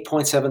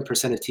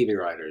 8.7% of TV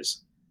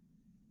writers.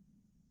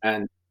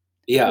 And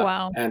yeah,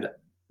 Wow. and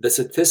the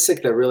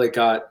statistic that really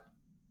got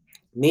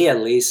me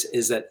at least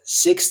is that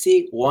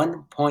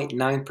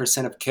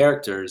 61.9% of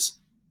characters,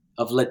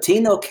 of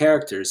Latino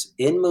characters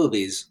in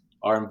movies,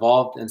 are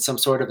involved in some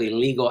sort of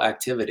illegal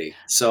activity.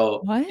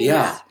 So What?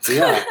 yeah.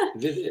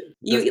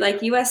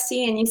 Like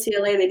USC and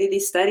UCLA, they do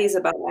these studies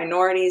about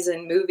minorities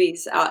in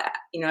movies,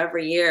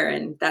 every year,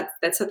 and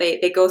that's what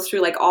they go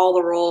through, like all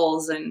the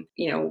roles, and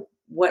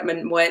what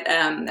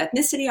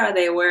ethnicity are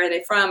they, where are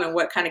they from, and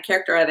what kind of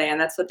character are they,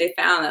 and that's what they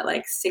found, that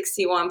like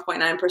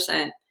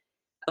 61.9%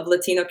 of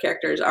Latino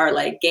characters are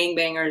like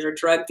gangbangers or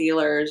drug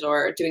dealers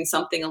or doing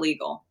something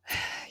illegal.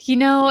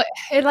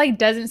 It like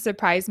doesn't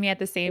surprise me at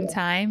the same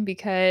time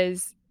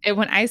because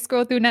when I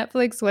scroll through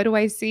Netflix, what do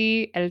I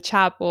see? El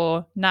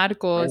Chapo,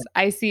 Narcos.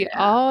 I see Yeah.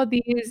 all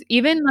these,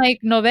 even like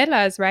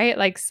novelas, right?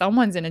 Like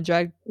someone's in a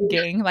drug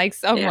gang, like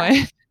someone.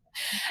 Yeah.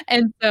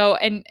 And so,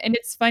 and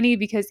it's funny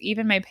because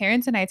even my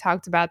parents and I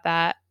talked about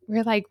that.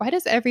 We're like, why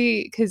does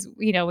because,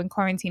 when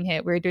quarantine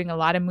hit, we were doing a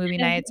lot of movie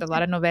nights, a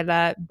lot of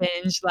novela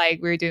binge, like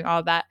we were doing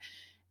all that.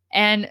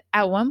 And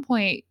at one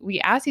point, we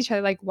asked each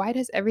other, like, why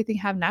does everything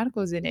have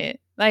narcos in it?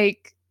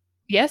 Like,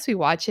 yes, we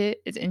watch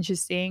it. It's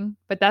interesting,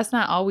 but that's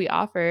not all we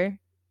offer.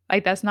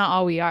 Like, that's not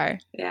all we are.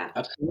 Yeah.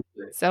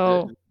 Absolutely.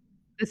 So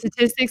the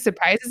statistic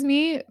surprises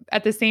me.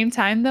 At the same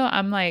time, though,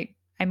 I'm like,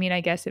 I mean,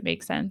 I guess it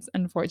makes sense,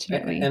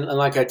 unfortunately. And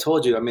like I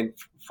told you, I mean,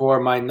 for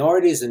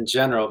minorities in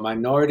general,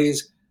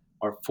 minorities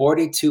are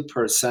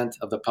 42%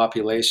 of the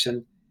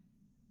population.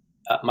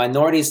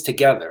 Minorities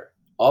together,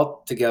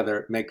 all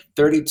together, make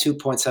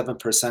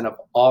 32.7% of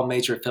all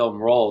major film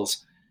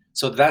roles.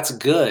 So that's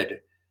good,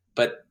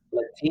 but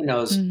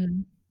Latinos,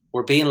 Mhm.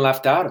 we're being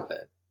left out of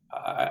it.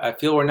 I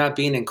feel we're not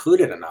being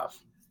included enough.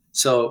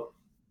 So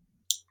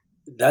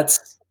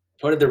that's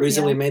part of the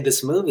reason Yeah. we made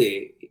this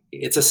movie.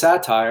 It's a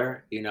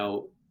satire,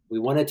 we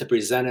wanted to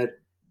present it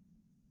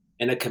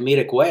in a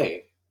comedic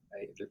way.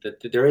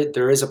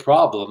 There is a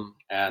problem,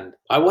 and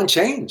I want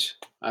change.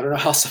 I don't know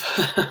how.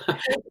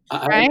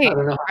 I Right,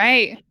 don't know.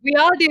 right. We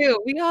all do,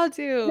 we all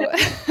do.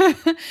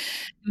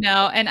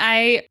 No, and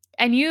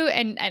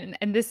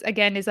this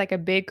again is like a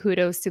big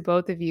kudos to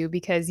both of you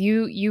because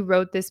you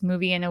wrote this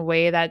movie in a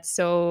way that's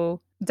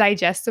so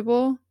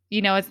digestible.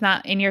 It's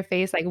not in your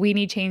face like we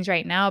need change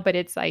right now, but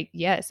it's like,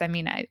 yes, I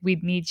mean, we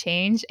need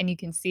change, and you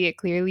can see it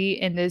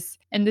clearly in this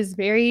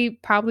very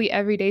probably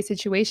everyday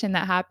situation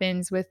that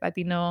happens with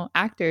Latino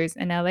actors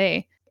in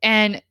LA.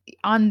 And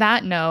on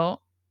that note,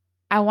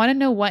 I want to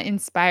know what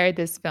inspired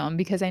this film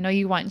because I know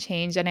you want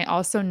change, and I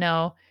also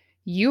know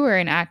you were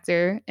an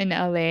actor in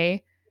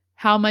LA.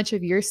 How much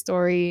of your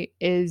story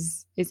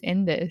is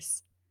in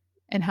this,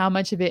 and how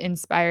much of it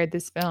inspired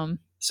this film?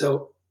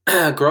 So,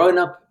 growing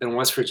up in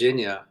West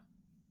Virginia,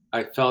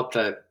 I felt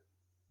that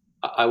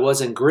I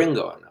wasn't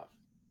gringo enough.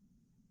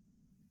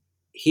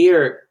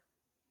 Here,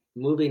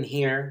 moving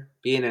here,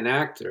 being an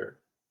actor,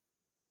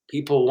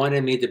 people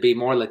wanted me to be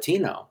more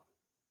Latino.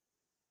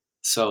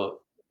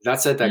 So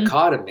that's a Mm.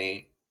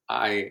 dichotomy.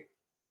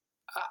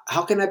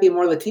 How can I be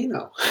more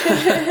Latino?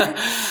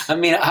 I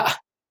mean,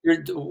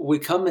 we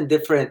come in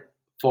different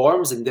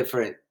forms and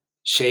different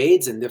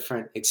shades and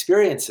different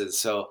experiences.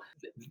 So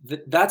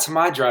that's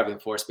my driving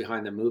force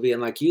behind the movie.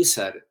 And like you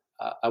said,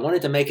 I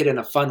wanted to make it in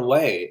a fun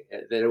way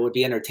that it would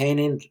be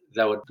entertaining,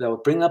 that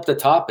would bring up the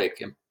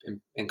topic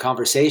in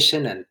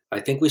conversation. And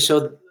I think we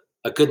showed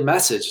a good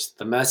message.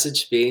 The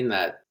message being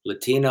that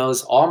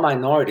Latinos, all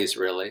minorities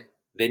really,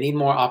 they need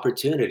more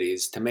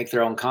opportunities to make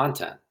their own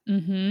content.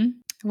 Mhm.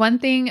 One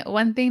thing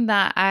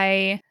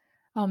that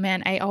oh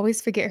man, I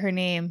always forget her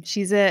name.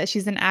 She's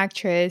an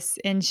actress,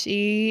 and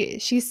she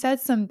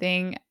said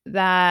something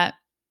that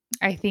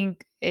I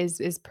think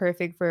is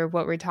perfect for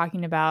what we're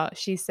talking about.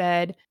 She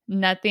said,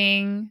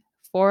 "Nothing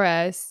for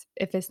us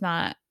if it's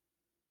not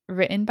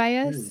written by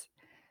Hmm. us."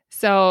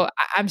 So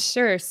I'm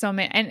sure so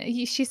many,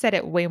 and she said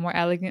it way more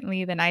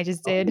elegantly than I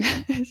just did.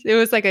 Oh, It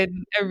was like a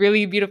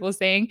really beautiful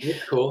saying,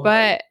 that's cool.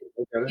 but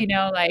I get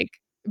it. like,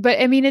 but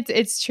I mean,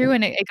 it's true,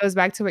 and it goes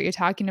back to what you're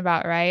talking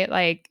about, right?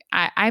 Like,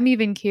 I'm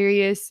even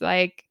curious,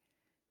 like,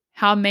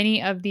 how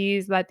many of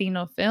these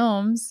Latino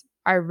films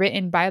are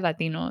written by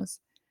Latinos?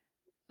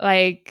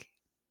 Like,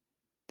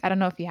 I don't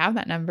know if you have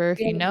that number, if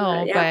you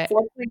know, Yeah, but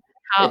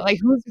how, like,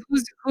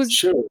 who's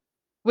Sure.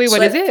 wait,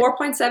 what is but it?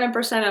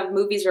 4.7% of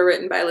movies are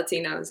written by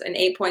Latinos, and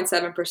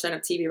 8.7%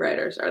 of TV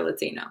writers are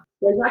Latino.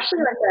 There's actually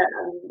like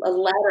a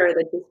letter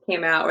that just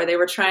came out where they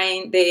were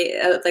trying.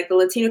 Like the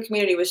Latino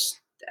community was,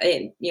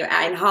 in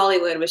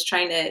Hollywood, was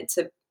trying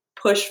to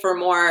push for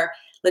more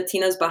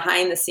Latinos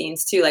behind the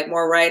scenes too, like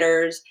more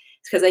writers,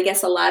 because I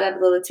guess a lot of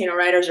the Latino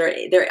writers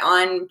they're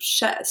on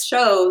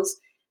shows,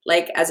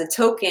 like as a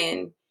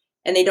token,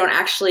 and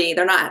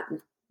they're not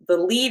the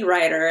lead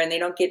writer, and they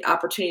don't get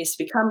opportunities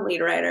to become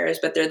lead writers,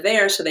 but they're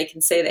there so they can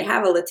say they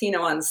have a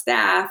Latino on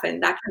staff,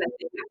 and that kind of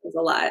thing happens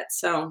a lot.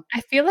 So I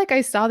feel like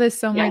I saw this yeah.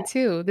 somewhere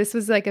too. This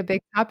was like a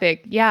big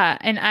topic.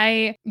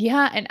 I'm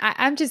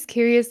just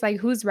curious, like,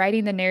 who's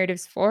writing the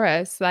narratives for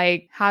us?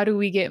 Like, how do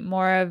we get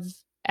more of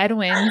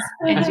Edwin's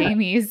and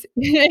Jamie's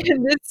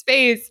in this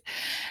space?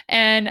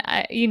 And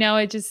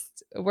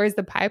where's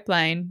the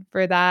pipeline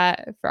for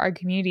that, for our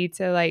community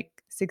to like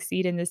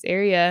succeed in this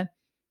area?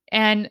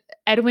 And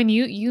Edwin,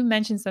 you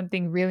mentioned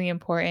something really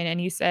important,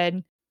 and you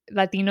said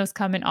Latinos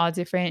come in all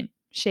different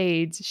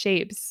shades,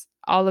 shapes,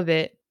 all of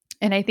it.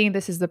 And I think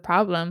this is the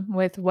problem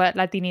with what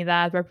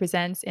Latinidad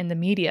represents in the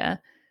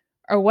media,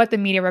 or what the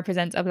media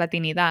represents of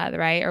Latinidad,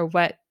 right? Or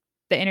what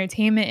the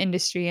entertainment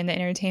industry and the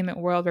entertainment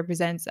world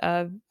represents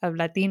of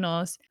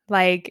Latinos.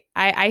 Like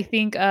I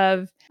think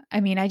of, I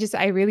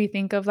really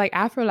think of like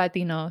Afro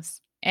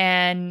Latinos.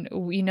 And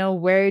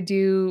where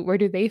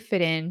do they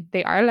fit in?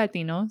 They are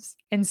Latinos.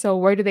 And so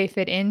where do they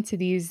fit into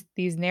these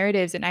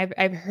narratives? And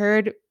I've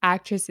heard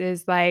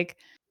actresses like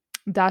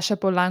Dasha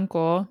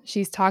Polanco,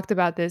 she's talked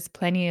about this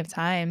plenty of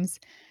times.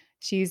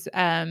 She's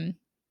Orange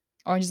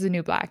is the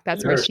New Black.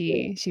 That's where Sure.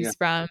 Yeah. she's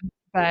from.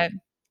 But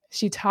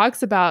she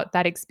talks about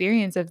that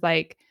experience of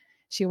like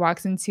she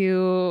walks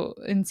into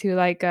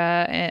like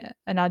an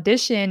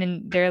audition,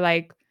 and they're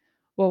like,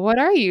 "Well, what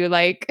are you?"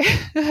 Like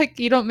like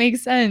you don't make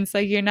sense.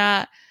 Like you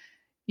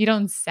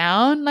don't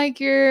sound like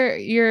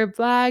you're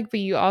black, but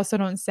you also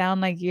don't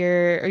sound like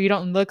or you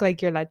don't look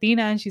like you're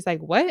Latina. And she's like,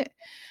 "What?"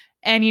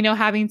 And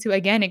having to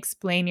again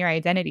explain your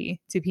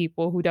identity to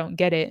people who don't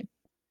get it.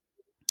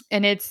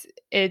 And it's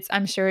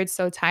I'm sure it's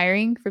so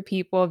tiring for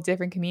people of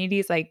different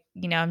communities. Like,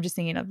 I'm just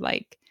thinking of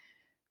like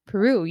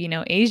Peru,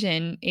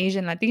 Asian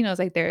Latinos,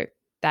 like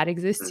that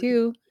exists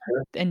too.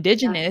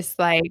 Indigenous,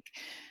 like,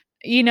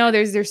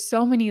 there's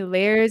so many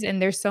layers, and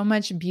there's so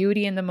much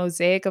beauty in the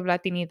mosaic of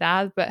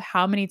Latinidad, but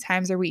how many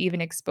times are we even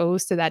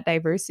exposed to that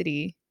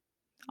diversity?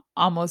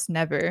 Almost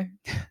never,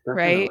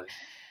 right? Definitely.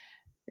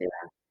 Yeah.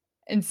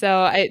 And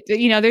so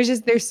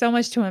there's so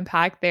much to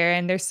unpack there,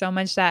 and there's so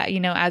much that,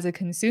 as a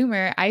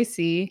consumer I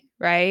see,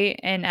 right?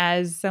 And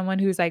as someone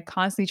who's like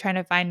constantly trying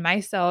to find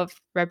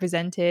myself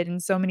represented,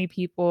 and so many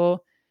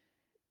people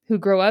who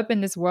grow up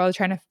in this world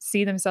trying to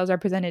see themselves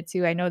represented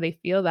too, I know they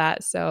feel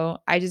that. So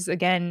I just,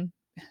 again,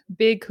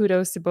 big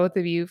kudos to both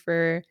of you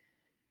for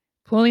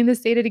pulling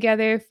this data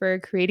together, for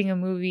creating a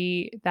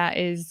movie that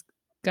is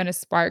going to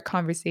spark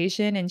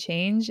conversation and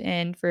change,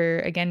 and for,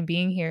 again,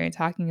 being here and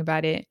talking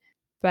about it.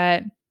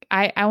 But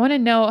I want to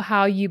know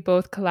how you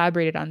both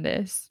collaborated on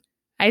this.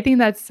 I think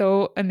that's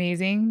so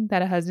amazing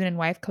that a husband and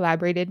wife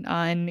collaborated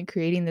on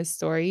creating this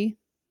story.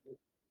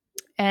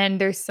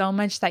 And there's so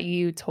much that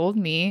you told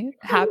me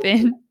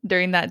happened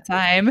during that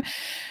time,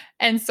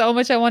 and so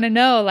much I want to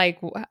know,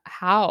 like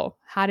how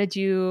did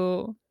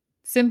you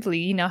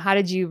simply, how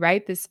did you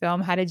write this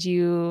film? How did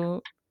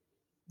you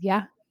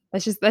Yeah,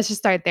 let's just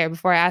start there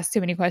before I ask too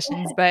many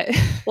questions, but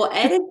Well,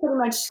 Ed is pretty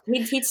much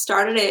he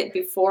started it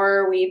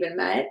before we even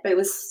met, but it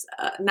was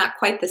not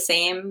quite the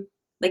same.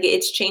 Like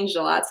it's changed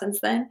a lot since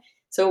then.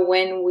 So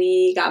when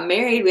we got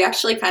married, we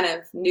actually kind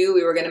of knew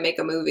we were going to make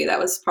a movie. That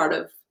was part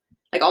of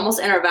like almost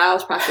in our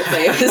vows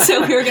practically.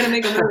 So we were going to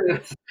make a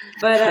movie.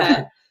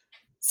 But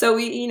so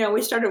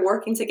we started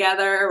working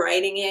together,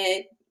 writing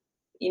it.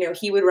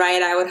 He would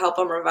write, I would help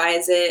him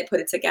revise it, put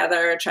it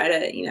together, try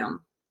to,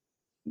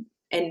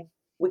 and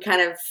we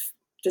kind of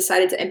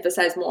decided to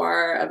emphasize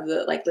more of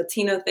the like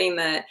Latino thing,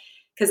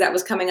 because that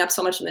was coming up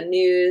so much in the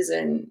news,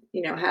 and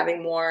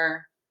having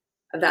more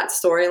of that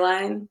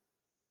storyline,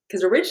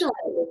 because originally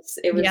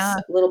it was Yeah.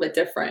 a little bit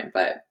different,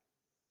 but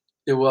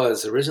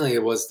Originally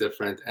it was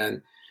different,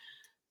 and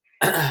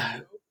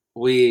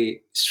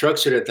we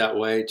structured it that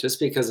way just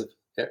because of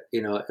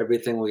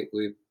everything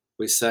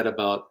we said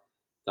about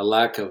the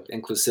lack of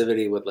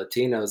inclusivity with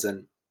Latinos.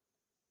 And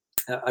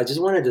I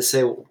just wanted to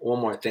say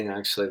one more thing,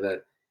 actually,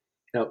 that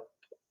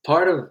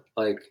part of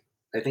like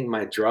I think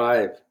my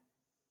drive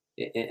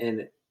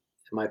and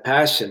my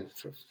passion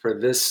for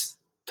this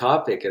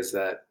topic is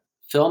that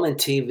film and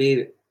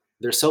TV,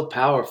 they're so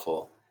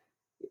powerful.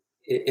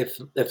 If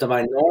the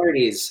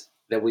minorities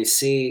that we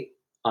see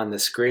on the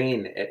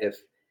screen,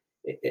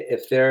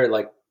 if they're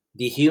like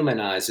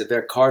dehumanized, if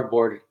they're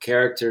cardboard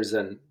characters,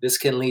 then this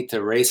can lead to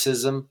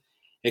racism.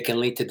 It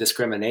can lead to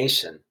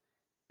discrimination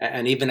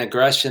and even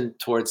aggression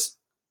towards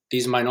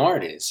these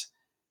minorities.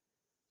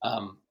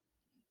 And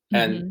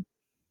Mhm.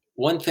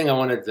 one thing I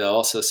wanted to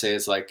also say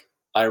is, like,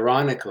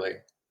 ironically,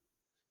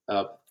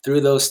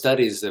 through those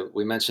studies that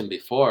we mentioned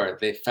before,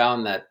 they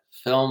found that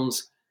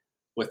films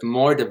with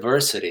more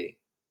diversity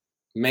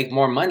make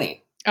more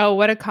money. Oh,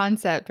 what a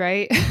concept,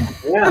 right?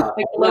 Yeah,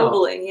 like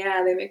globally,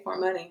 yeah, they make more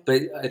money.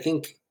 but I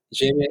think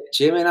Jamie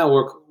and I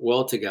work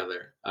well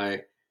together.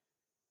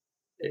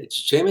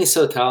 Jamie's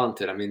so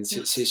talented. I mean,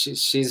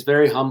 she's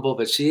very humble,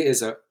 but she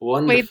is a Wait,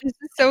 wonderful. this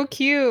is so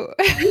cute.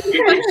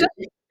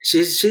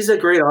 She's a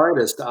great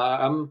artist.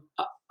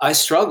 I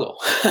struggle.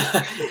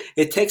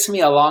 It takes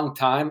me a long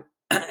time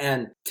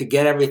and to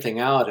get everything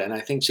out. And I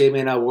think Jamie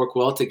and I work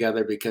well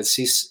together because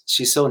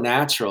she's so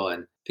natural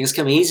and things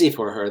come easy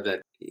for her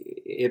that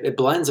it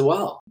blends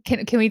well.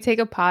 Can we take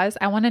a pause?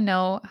 I want to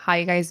know how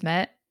you guys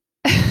met.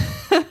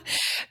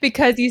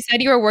 Because you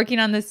said you were working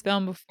on this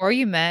film before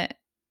you met,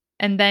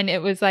 and then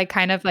it was like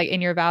kind of like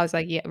in your vows,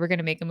 like, yeah, we're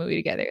gonna make a movie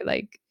together.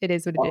 Like it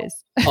is what it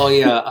is. Oh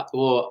yeah.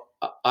 Well,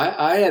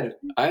 I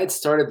had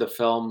started the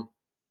film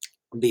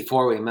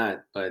before we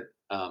met, but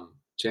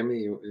Jamie,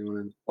 you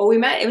want to? Well, we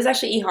met. It was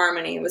actually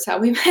eHarmony. It was how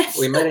we met.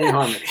 We met in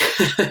Harmony.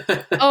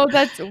 Oh,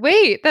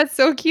 that's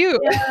so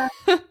cute.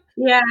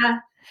 Yeah.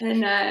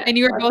 And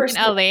you were both in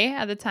LA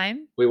at the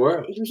time? We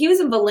were. He was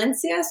in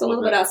Valencia, so a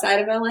little bit outside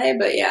of LA,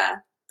 but yeah.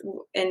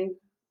 And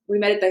we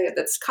met at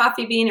this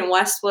Coffee Bean in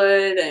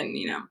Westwood, and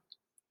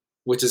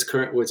which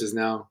is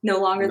now no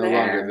longer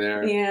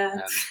there. Yeah.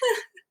 And,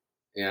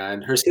 yeah,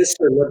 and her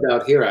sister lived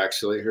out here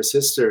actually. Her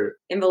sister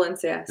in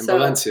Valencia.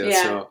 Yeah.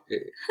 So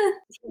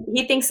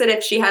he thinks that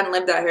if she hadn't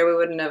lived out here, we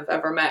wouldn't have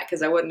ever met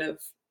because I wouldn't have,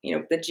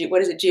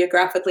 what is it,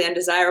 geographically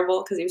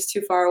undesirable because he was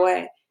too far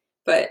away.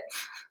 But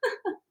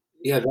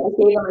yeah, I gave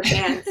him a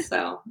chance.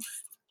 So,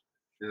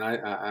 and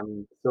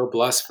I'm so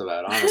blessed for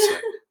that, honestly.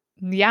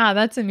 Yeah,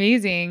 that's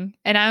amazing.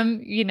 And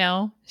I'm,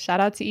 shout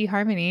out to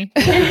eHarmony.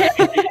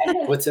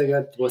 What's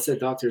that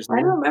doctor's name?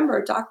 I don't remember.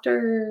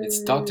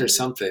 It's Dr.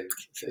 something.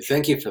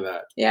 Thank you for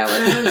that. Yeah,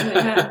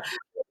 whatever.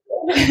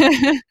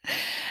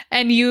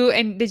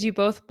 And did you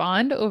both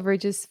bond over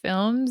just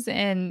films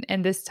and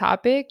this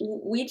topic?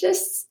 We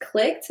just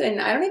clicked,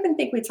 and I don't even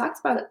think we talked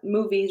about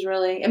movies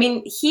really. I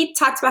mean, he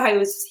talked about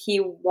how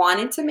he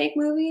wanted to make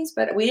movies,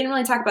 but we didn't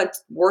really talk about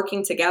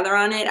working together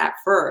on it at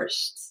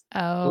first.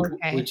 Oh,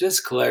 okay. We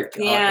just clicked.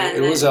 Yeah, it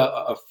was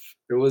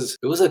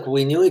like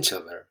we knew each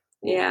other.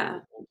 Yeah.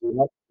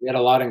 We had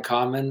a lot in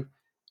common.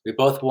 We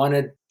both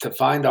wanted to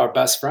find our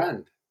best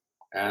friend,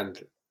 and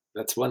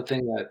that's one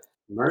thing that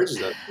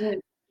merged us.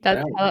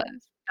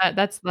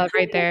 That's love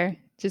right there.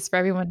 Just for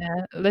everyone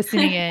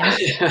listening in,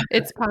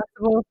 it's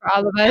possible for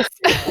all of us.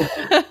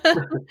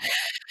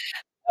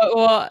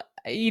 Well,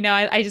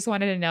 I just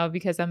wanted to know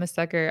because I'm a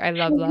sucker. I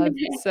love love,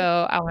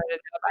 so I wanted to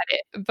know about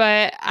it.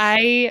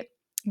 But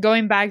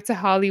going back to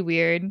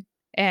Hollyweird,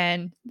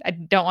 and I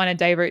don't want to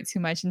divert too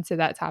much into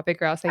that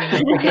topic or else I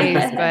can go for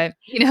days. But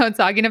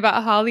talking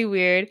about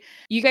Hollyweird,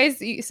 you guys.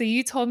 So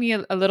you told me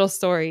a little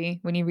story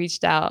when you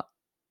reached out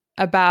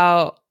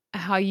about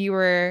how you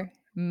were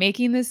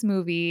making this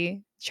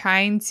movie,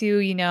 trying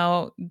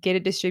to get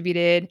it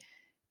distributed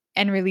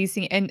and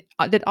releasing. And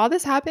did all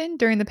this happen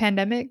during the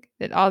pandemic?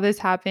 Did all this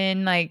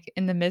happen like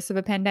in the midst of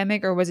a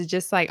pandemic, or was it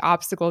just like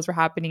obstacles were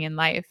happening in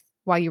life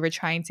while you were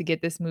trying to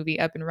get this movie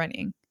up and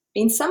running? I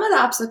mean, some of the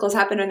obstacles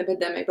happened during the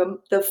pandemic,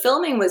 but the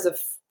filming was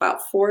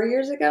about 4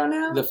 years ago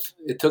now.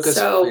 It took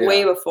us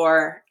way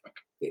before.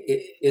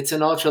 It's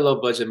an ultra low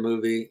budget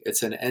movie.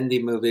 It's an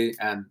indie movie,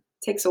 and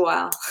takes a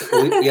while.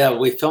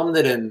 We filmed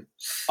it in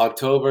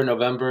October,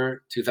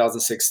 November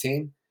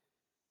 2016,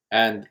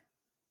 and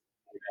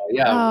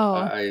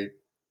I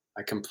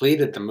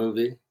completed the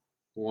movie.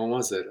 When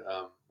was it?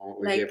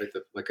 We gave it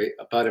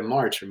about in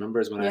March. Remember,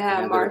 is when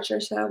March or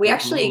so. We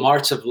actually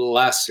March of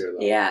last year.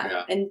 Though.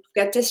 Yeah, and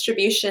got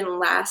distribution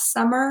last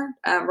summer.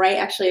 Right,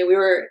 actually, we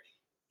were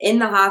in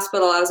the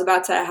hospital. I was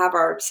about to have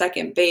our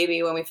second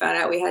baby when we found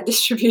out we had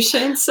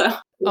distribution. So,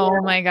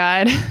 oh my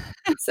God.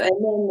 So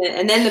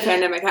and then the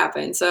pandemic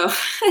happened. So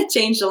it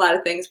changed a lot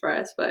of things for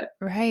us. But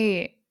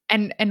right.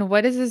 And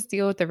what is this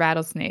deal with the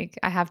rattlesnake?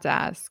 I have to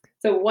ask.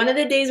 So one of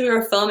the days we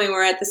were filming,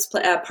 we're at this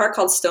park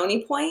called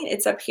Stony Point.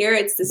 It's up here.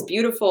 It's this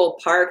beautiful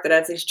park that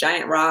has these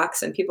giant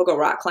rocks, and people go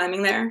rock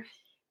climbing there.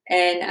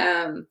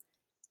 And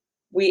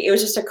it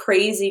was just a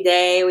crazy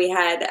day. We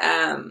had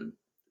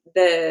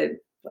the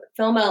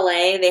Film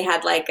LA. They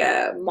had like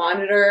a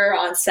monitor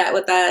on set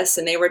with us,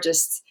 and they were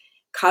just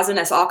causing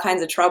us all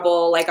kinds of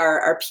trouble. Like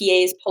our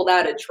PAs pulled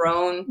out a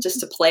drone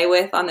just to play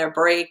with on their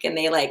break, and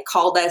they like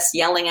called us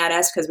yelling at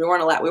us because we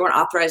weren't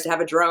authorized to have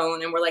a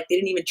drone, and we're like, they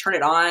didn't even turn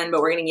it on, but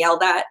we're getting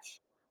yelled at.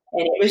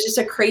 And it was just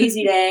a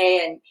crazy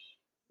day, and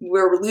we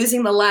were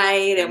losing the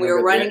light, and we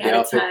were running out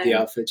of time. The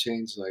outfit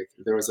changed, like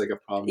there was like a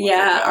problem.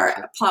 Yeah,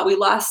 our plot. We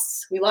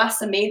lost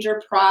a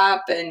major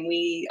prop, and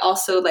we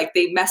also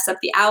they messed up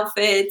the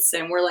outfits,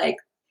 and we're like,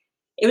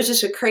 it was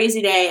just a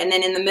crazy day. And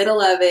then in the middle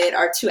of it,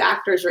 our two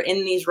actors are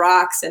in these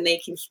rocks, and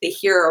they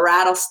hear a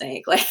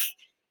rattlesnake. Like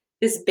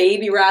this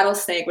baby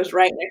rattlesnake was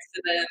right next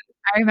to them.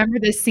 I remember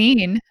this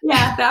scene.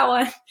 Yeah, that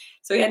one.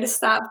 So we had to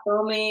stop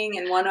filming,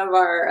 and one of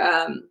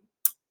our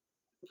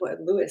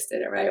Lewis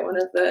did it, right? One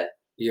of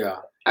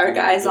our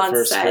guys on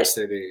set. First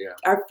AD,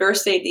 our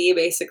first AD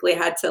basically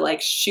had to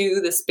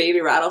shoo this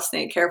baby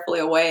rattlesnake carefully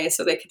away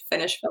so they could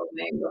finish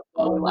filming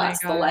before we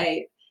lost the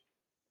light.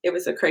 It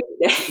was a crazy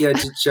day. Yeah,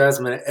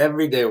 Jasmine,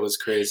 every day was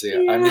crazy.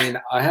 Yeah. I mean,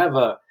 I have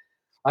a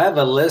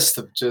list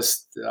of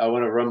I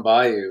want to run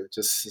by you,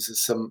 just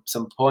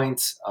some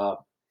points. Okay,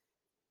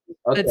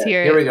 let's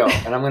hear here we go.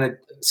 And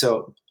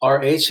so our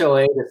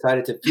HOA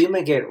decided to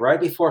fumigate right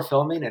before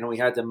filming, and we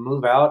had to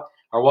move out.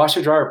 our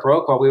washer dryer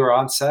broke while we were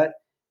on set,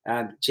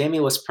 and Jamie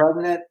was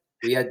pregnant.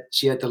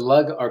 She had to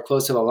lug our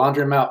clothes to the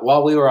laundromat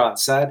while we were on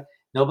set.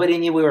 Nobody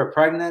knew we were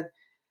pregnant.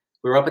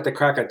 We were up at the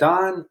crack of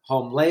dawn,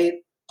 home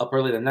late, up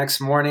early the next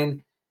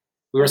morning.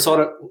 We were sold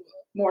a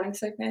morning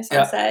sickness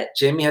on set.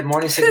 Jamie had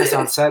morning sickness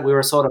on set. We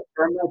were sold a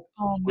permit.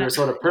 We were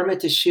sold a permit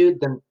to shoot.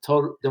 Then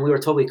we were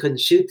told we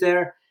couldn't shoot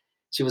there.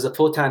 She was a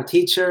full-time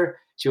teacher.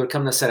 She would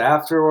come to set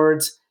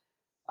afterwards.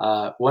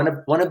 One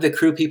of the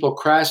crew people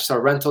crashed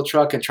our rental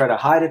truck and tried to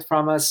hide it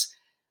from us.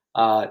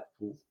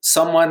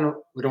 Someone,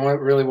 we don't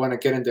really want to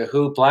get into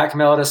who,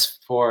 blackmailed us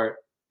for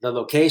the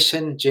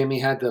location. Jamie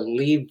had to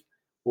leave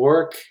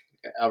work.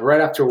 Right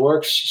after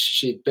work,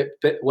 she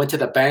went to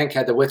the bank,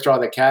 had to withdraw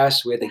the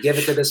cash. We had to give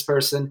it to this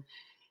person.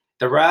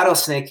 The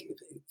rattlesnake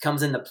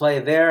comes into play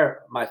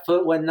there. My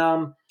foot went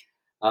numb.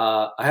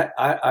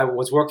 I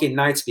was working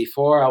nights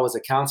before. I was a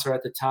counselor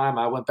at the time.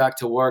 I went back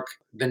to work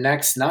the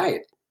next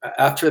night.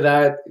 After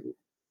that,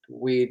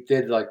 we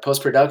did like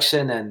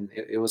post-production, and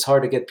it was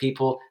hard to get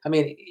people. I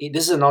mean,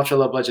 this is an ultra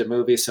low budget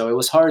movie, so it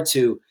was hard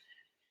to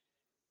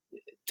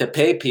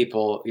pay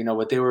people,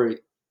 what they were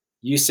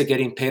used to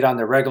getting paid on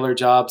their regular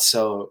jobs.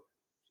 So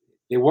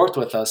they worked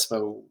with us,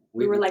 but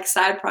we were like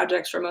side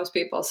projects for most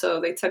people. So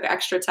they took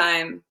extra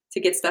time to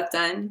get stuff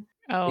done.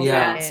 Oh,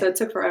 yeah. So it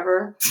took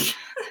forever.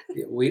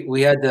 we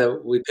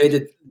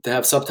paid to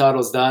have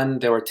subtitles done.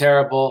 They were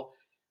terrible.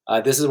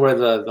 This is where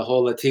the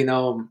whole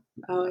Latino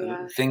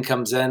thing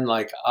comes in.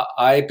 Like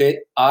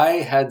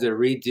I had to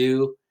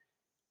redo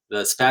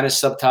the Spanish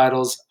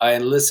subtitles. I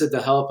enlisted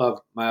the help of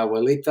my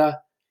abuelita,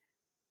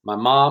 my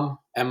mom,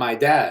 and my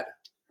dad,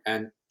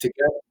 and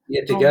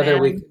together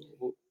we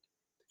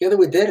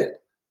did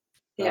it.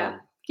 Yeah.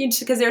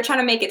 Because they were trying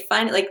to make it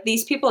fun. Like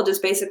these people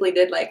just basically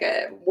did like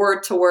a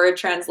word to word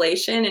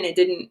translation, and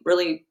it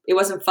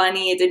wasn't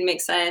funny. It didn't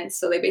make sense.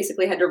 So they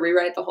basically had to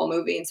rewrite the whole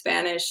movie in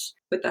Spanish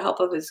with the help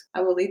of his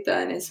abuelita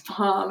and his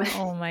mom.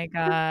 Oh my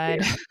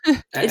God.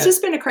 It's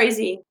just been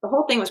the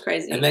whole thing was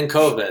crazy. And then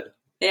COVID.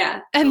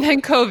 Yeah. And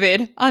then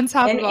COVID on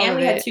top of all of it. And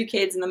we had 2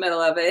 kids in the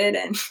middle of it.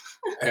 And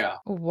yeah.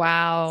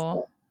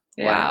 Wow.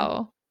 Yeah.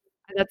 Wow.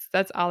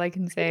 That's all I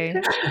can say.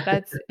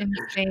 That's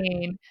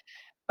insane.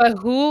 But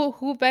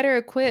who better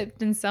equipped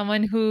than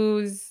someone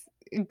who's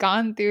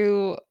gone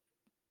through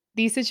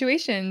these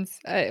situations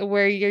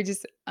where you're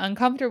just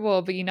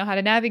uncomfortable, but you know how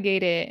to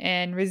navigate it,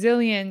 and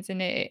resilience.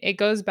 And it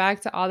goes back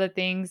to all the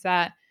things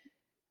that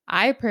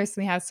I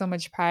personally have so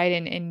much pride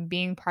in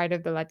being part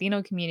of the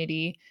Latino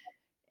community.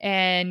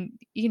 And,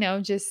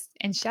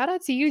 and shout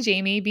out to you,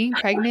 Jamie, being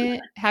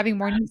pregnant, having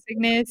morning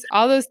sickness,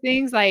 all those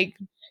things like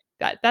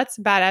that's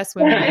badass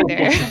women right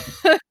there.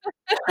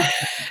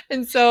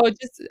 And so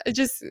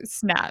just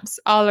snaps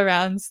all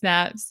around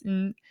snaps.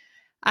 And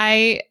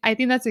I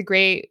think that's a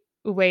great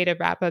way to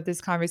wrap up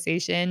this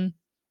conversation,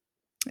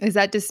 is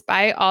that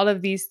despite all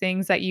of these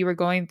things that you were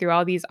going through,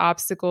 all these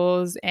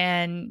obstacles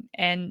and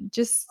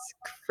just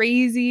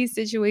crazy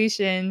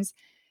situations,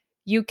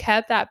 you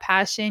kept that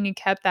passion, you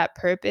kept that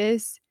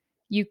purpose,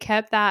 you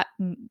kept that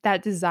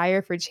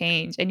desire for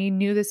change, and you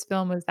knew this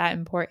film was that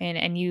important,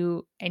 and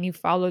you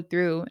followed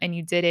through, and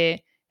you did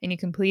it, and you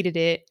completed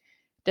it.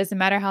 Doesn't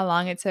matter how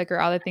long it took or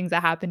all the things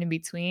that happened in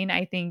between.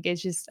 I think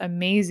it's just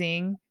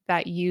amazing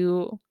that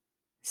you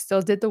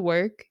still did the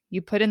work,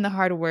 you put in the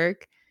hard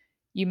work,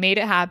 you made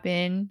it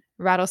happen,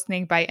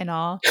 rattlesnake bite and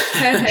all.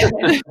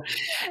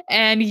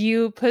 And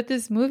you put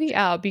this movie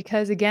out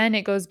because, again,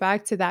 it goes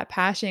back to that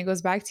passion. It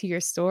goes back to your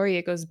story.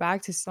 It goes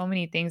back to so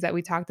many things that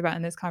we talked about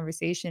in this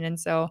conversation. And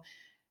so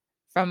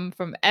from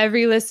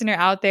every listener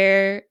out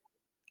there,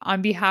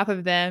 on behalf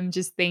of them,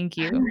 just thank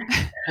you.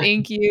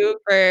 Thank you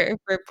for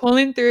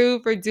pulling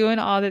through, for doing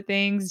all the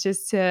things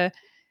just to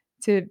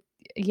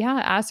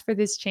ask for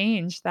this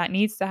change that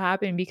needs to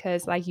happen.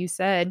 Because like you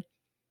said,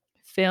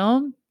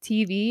 film,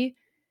 TV,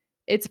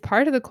 it's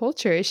part of the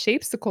culture. It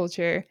shapes the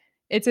culture.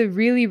 It's a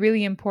really,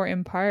 really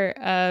important part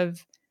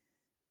of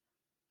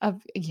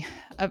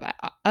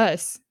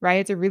us,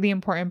 right? It's a really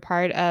important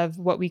part of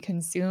what we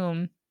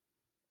consume,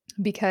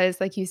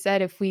 because like you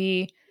said, if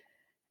we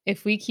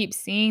keep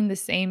seeing the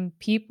same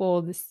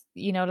people,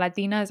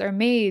 Latinas are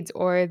maids,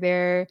 or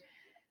they're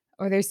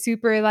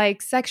super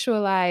like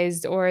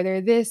sexualized, or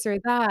they're this or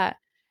that.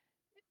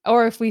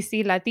 Or if we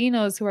see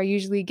Latinos who are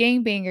usually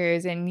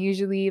gangbangers and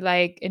usually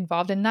like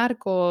involved in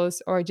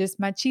narcos or just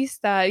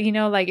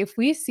machista, like if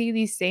we see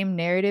these same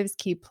narratives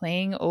keep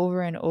playing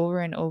over and over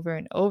and over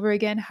and over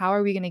again, how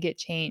are we going to get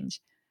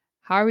change?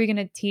 How are we going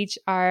to teach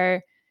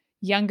our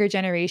younger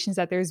generations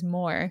that there's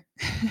more?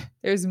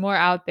 There's more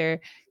out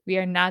there. We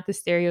are not the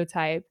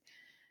stereotype.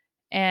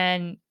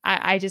 And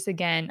I just,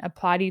 again,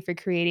 applaud you for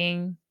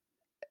creating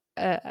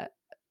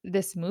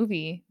this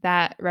movie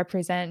that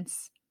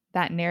represents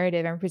that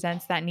narrative and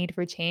represents that need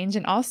for change,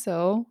 and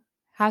also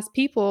has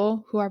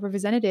people who are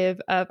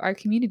representative of our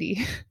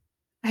community.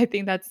 I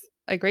think that's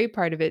a great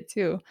part of it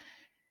too.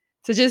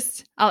 So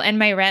I'll end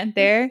my rant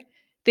there.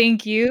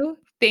 Thank you.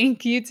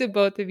 Thank you to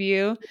both of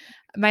you.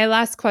 My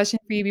last question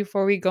for you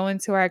before we go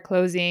into our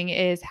closing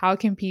is, how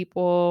can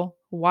people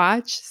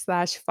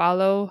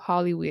watch/follow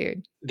Holly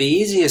Weird? The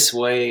easiest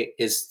way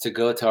is to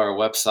go to our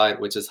website,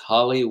 which is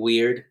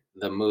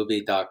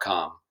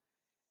hollyweirdthemovie.com.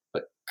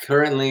 But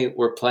currently,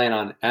 we're playing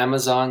on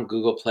Amazon,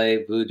 Google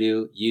Play,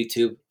 Vudu,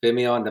 YouTube,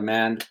 Vimeo on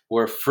demand.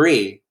 We're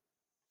free.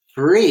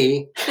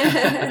 We're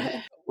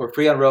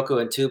free on Roku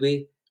and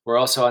Tubi. We're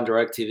also on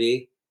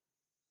DirecTV.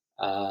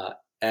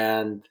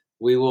 And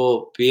we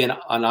will be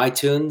on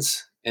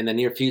iTunes in the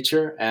near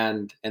future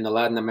and in the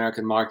Latin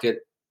American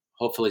market,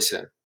 hopefully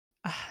soon.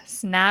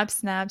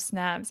 Snaps.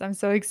 I'm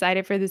so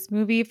excited for this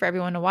movie, for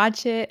everyone to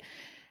watch it.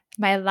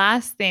 The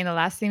last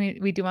thing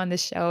we do on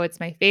this show, it's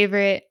my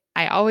favorite.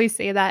 I always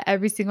say that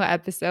every single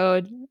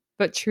episode,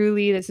 but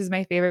truly this is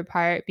my favorite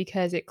part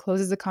because it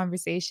closes the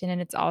conversation.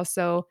 And it's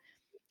also,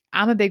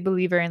 I'm a big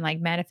believer in like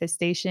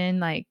manifestation.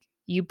 Like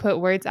you put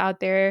words out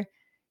there,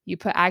 you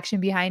put action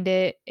behind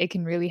it, it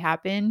can really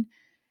happen.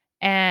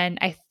 And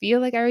I feel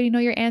like I already know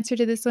your answer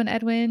to this one,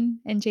 Edwin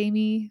and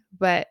Jamie,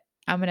 but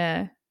I'm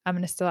gonna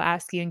still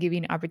ask you and give you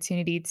an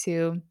opportunity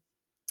to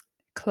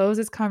close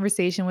this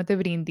conversation with the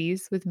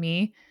brindis with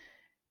me,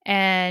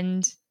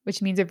 and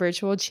which means a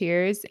virtual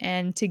cheers.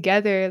 And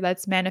together,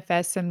 let's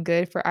manifest some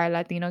good for our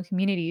Latino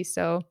community.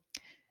 So,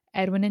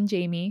 Edwin and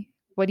Jamie,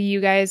 what do you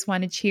guys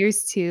want to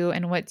cheers to,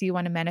 and what do you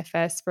want to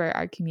manifest for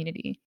our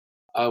community?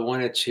 I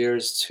want to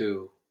cheers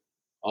to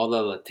all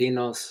the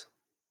Latinos,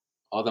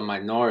 all the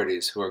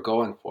minorities who are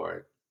going for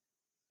it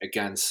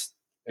against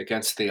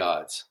the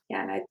odds.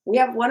 Yeah, and we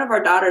have one of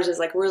our daughters is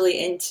like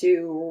really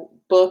into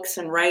books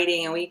and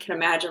writing, and we can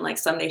imagine like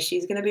someday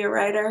she's going to be a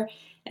writer,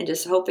 and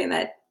just hoping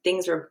that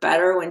things are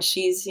better when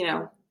she's, you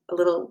know, a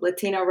little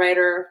Latino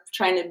writer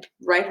trying to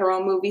write her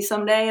own movie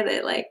someday,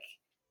 that like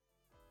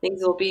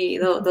things will be,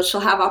 she'll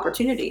have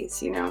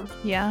opportunities, you know?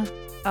 Yeah.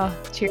 Oh,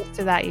 cheers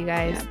to that, you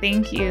guys. Yeah.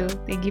 Thank you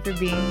for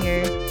being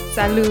here.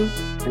 Salud.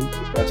 Thank you.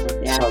 That's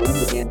right. Yeah.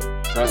 Salud.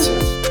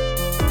 Gracias.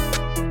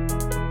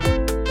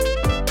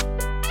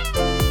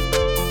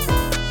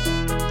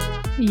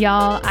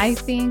 Y'all, I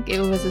think it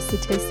was the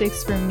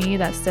statistics for me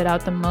that stood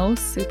out the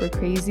most. Super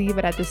crazy,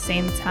 but at the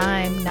same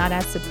time, not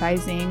as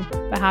surprising.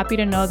 But happy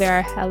to know there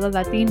are hella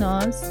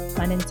Latinos,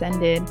 pun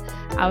intended,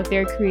 out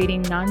there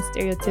creating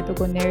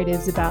non-stereotypical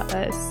narratives about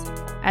us.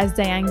 As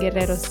Diane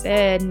Guerrero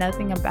said,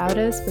 nothing about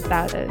us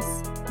without us.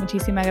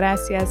 Muchísimas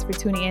gracias for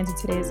tuning in to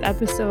today's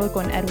episode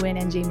con Edwin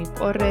and Jamie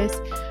Porres.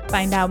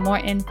 Find out more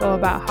info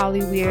about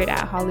Holly Weird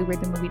at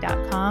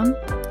hollyweirdthemovie.com,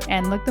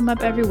 and look them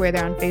up everywhere.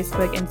 They're on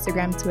Facebook,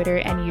 Instagram, Twitter,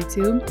 and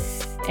YouTube.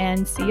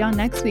 And see y'all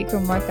next week for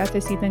more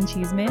Cafecito and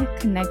Chisme.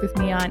 Connect with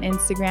me on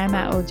Instagram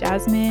at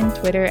OldJasmine,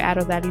 Twitter at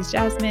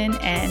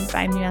OldAddisJasmine, and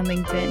find me on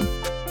LinkedIn.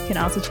 You can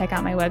also check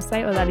out my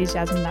website,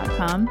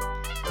 OldAddisJasmine.com.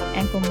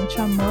 And con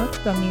mucho amor,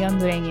 tu amiga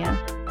hondureña.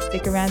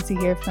 Stick around to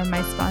hear from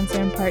my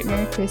sponsor and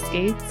partner, Chris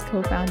Gates,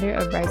 co-founder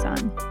of Rise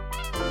On.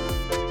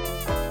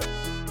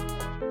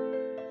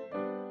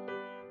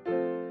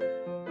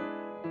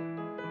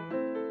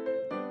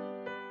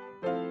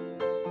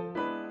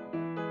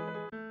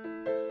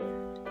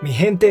 Mi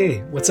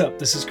gente, what's up?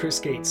 This is Chris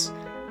Gates.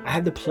 I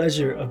had the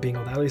pleasure of being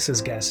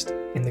Odalis's guest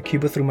in the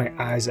Cuba Through My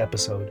Eyes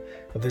episode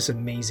of this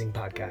amazing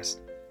podcast.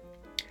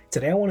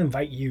 Today I want to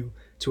invite you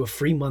to a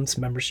free month's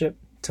membership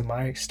to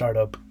my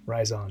startup,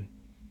 Rise On.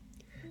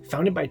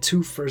 Founded by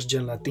two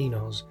first-gen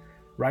Latinos,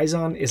 Rise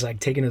On is like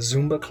taking a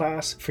Zumba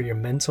class for your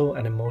mental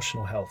and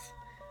emotional health.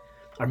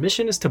 Our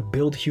mission is to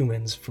build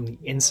humans from the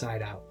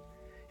inside out,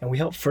 and we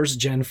help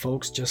first-gen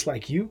folks just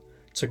like you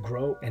to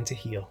grow and to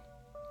heal.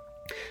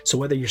 So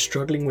whether you're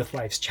struggling with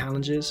life's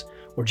challenges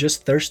or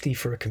just thirsty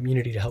for a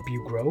community to help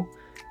you grow,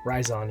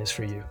 Rise On is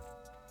for you.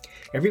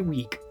 Every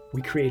week,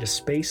 we create a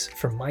space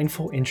for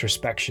mindful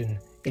introspection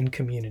in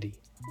community.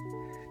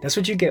 That's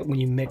what you get when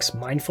you mix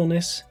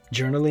mindfulness,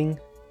 journaling,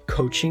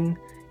 coaching,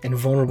 and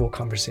vulnerable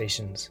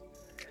conversations.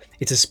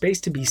 It's a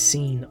space to be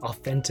seen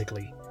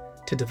authentically,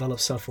 to develop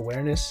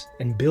self-awareness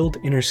and build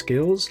inner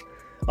skills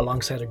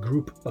alongside a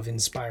group of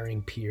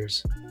inspiring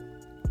peers.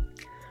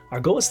 Our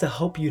goal is to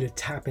help you to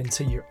tap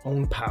into your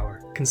own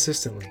power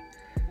consistently,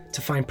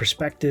 to find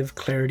perspective,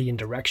 clarity, and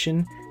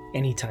direction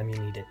anytime you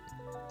need it.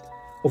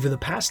 Over the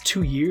past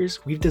 2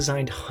 years, we've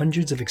designed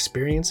hundreds of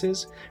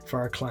experiences for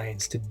our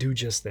clients to do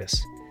just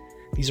this.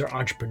 These are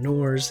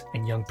entrepreneurs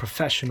and young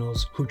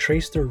professionals who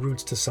trace their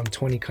roots to some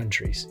 20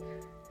 countries.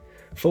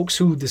 Folks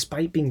who,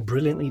 despite being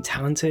brilliantly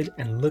talented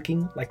and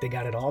looking like they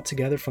got it all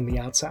together from the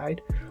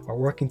outside, are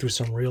working through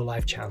some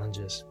real-life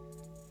challenges.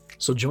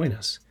 So join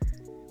us.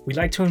 We'd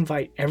like to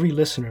invite every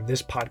listener of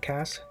this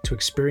podcast to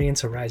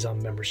experience a Rise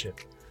On membership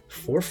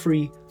for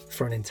free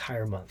for an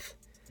entire month.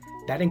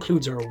 That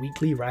includes our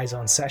weekly Rise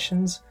On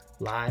sessions,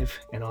 live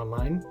and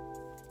online,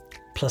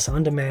 plus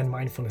on-demand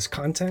mindfulness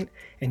content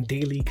and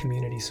daily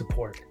community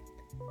support.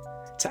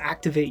 To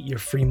activate your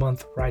free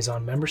month Rise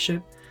On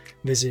membership,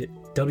 visit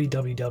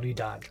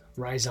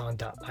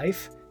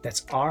www.riseon.life.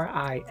 That's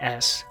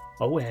RISON.LIFE.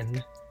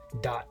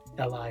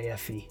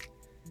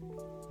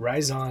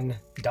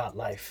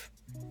 riseon.life.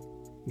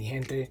 Mi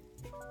gente,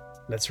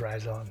 let's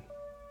rise on.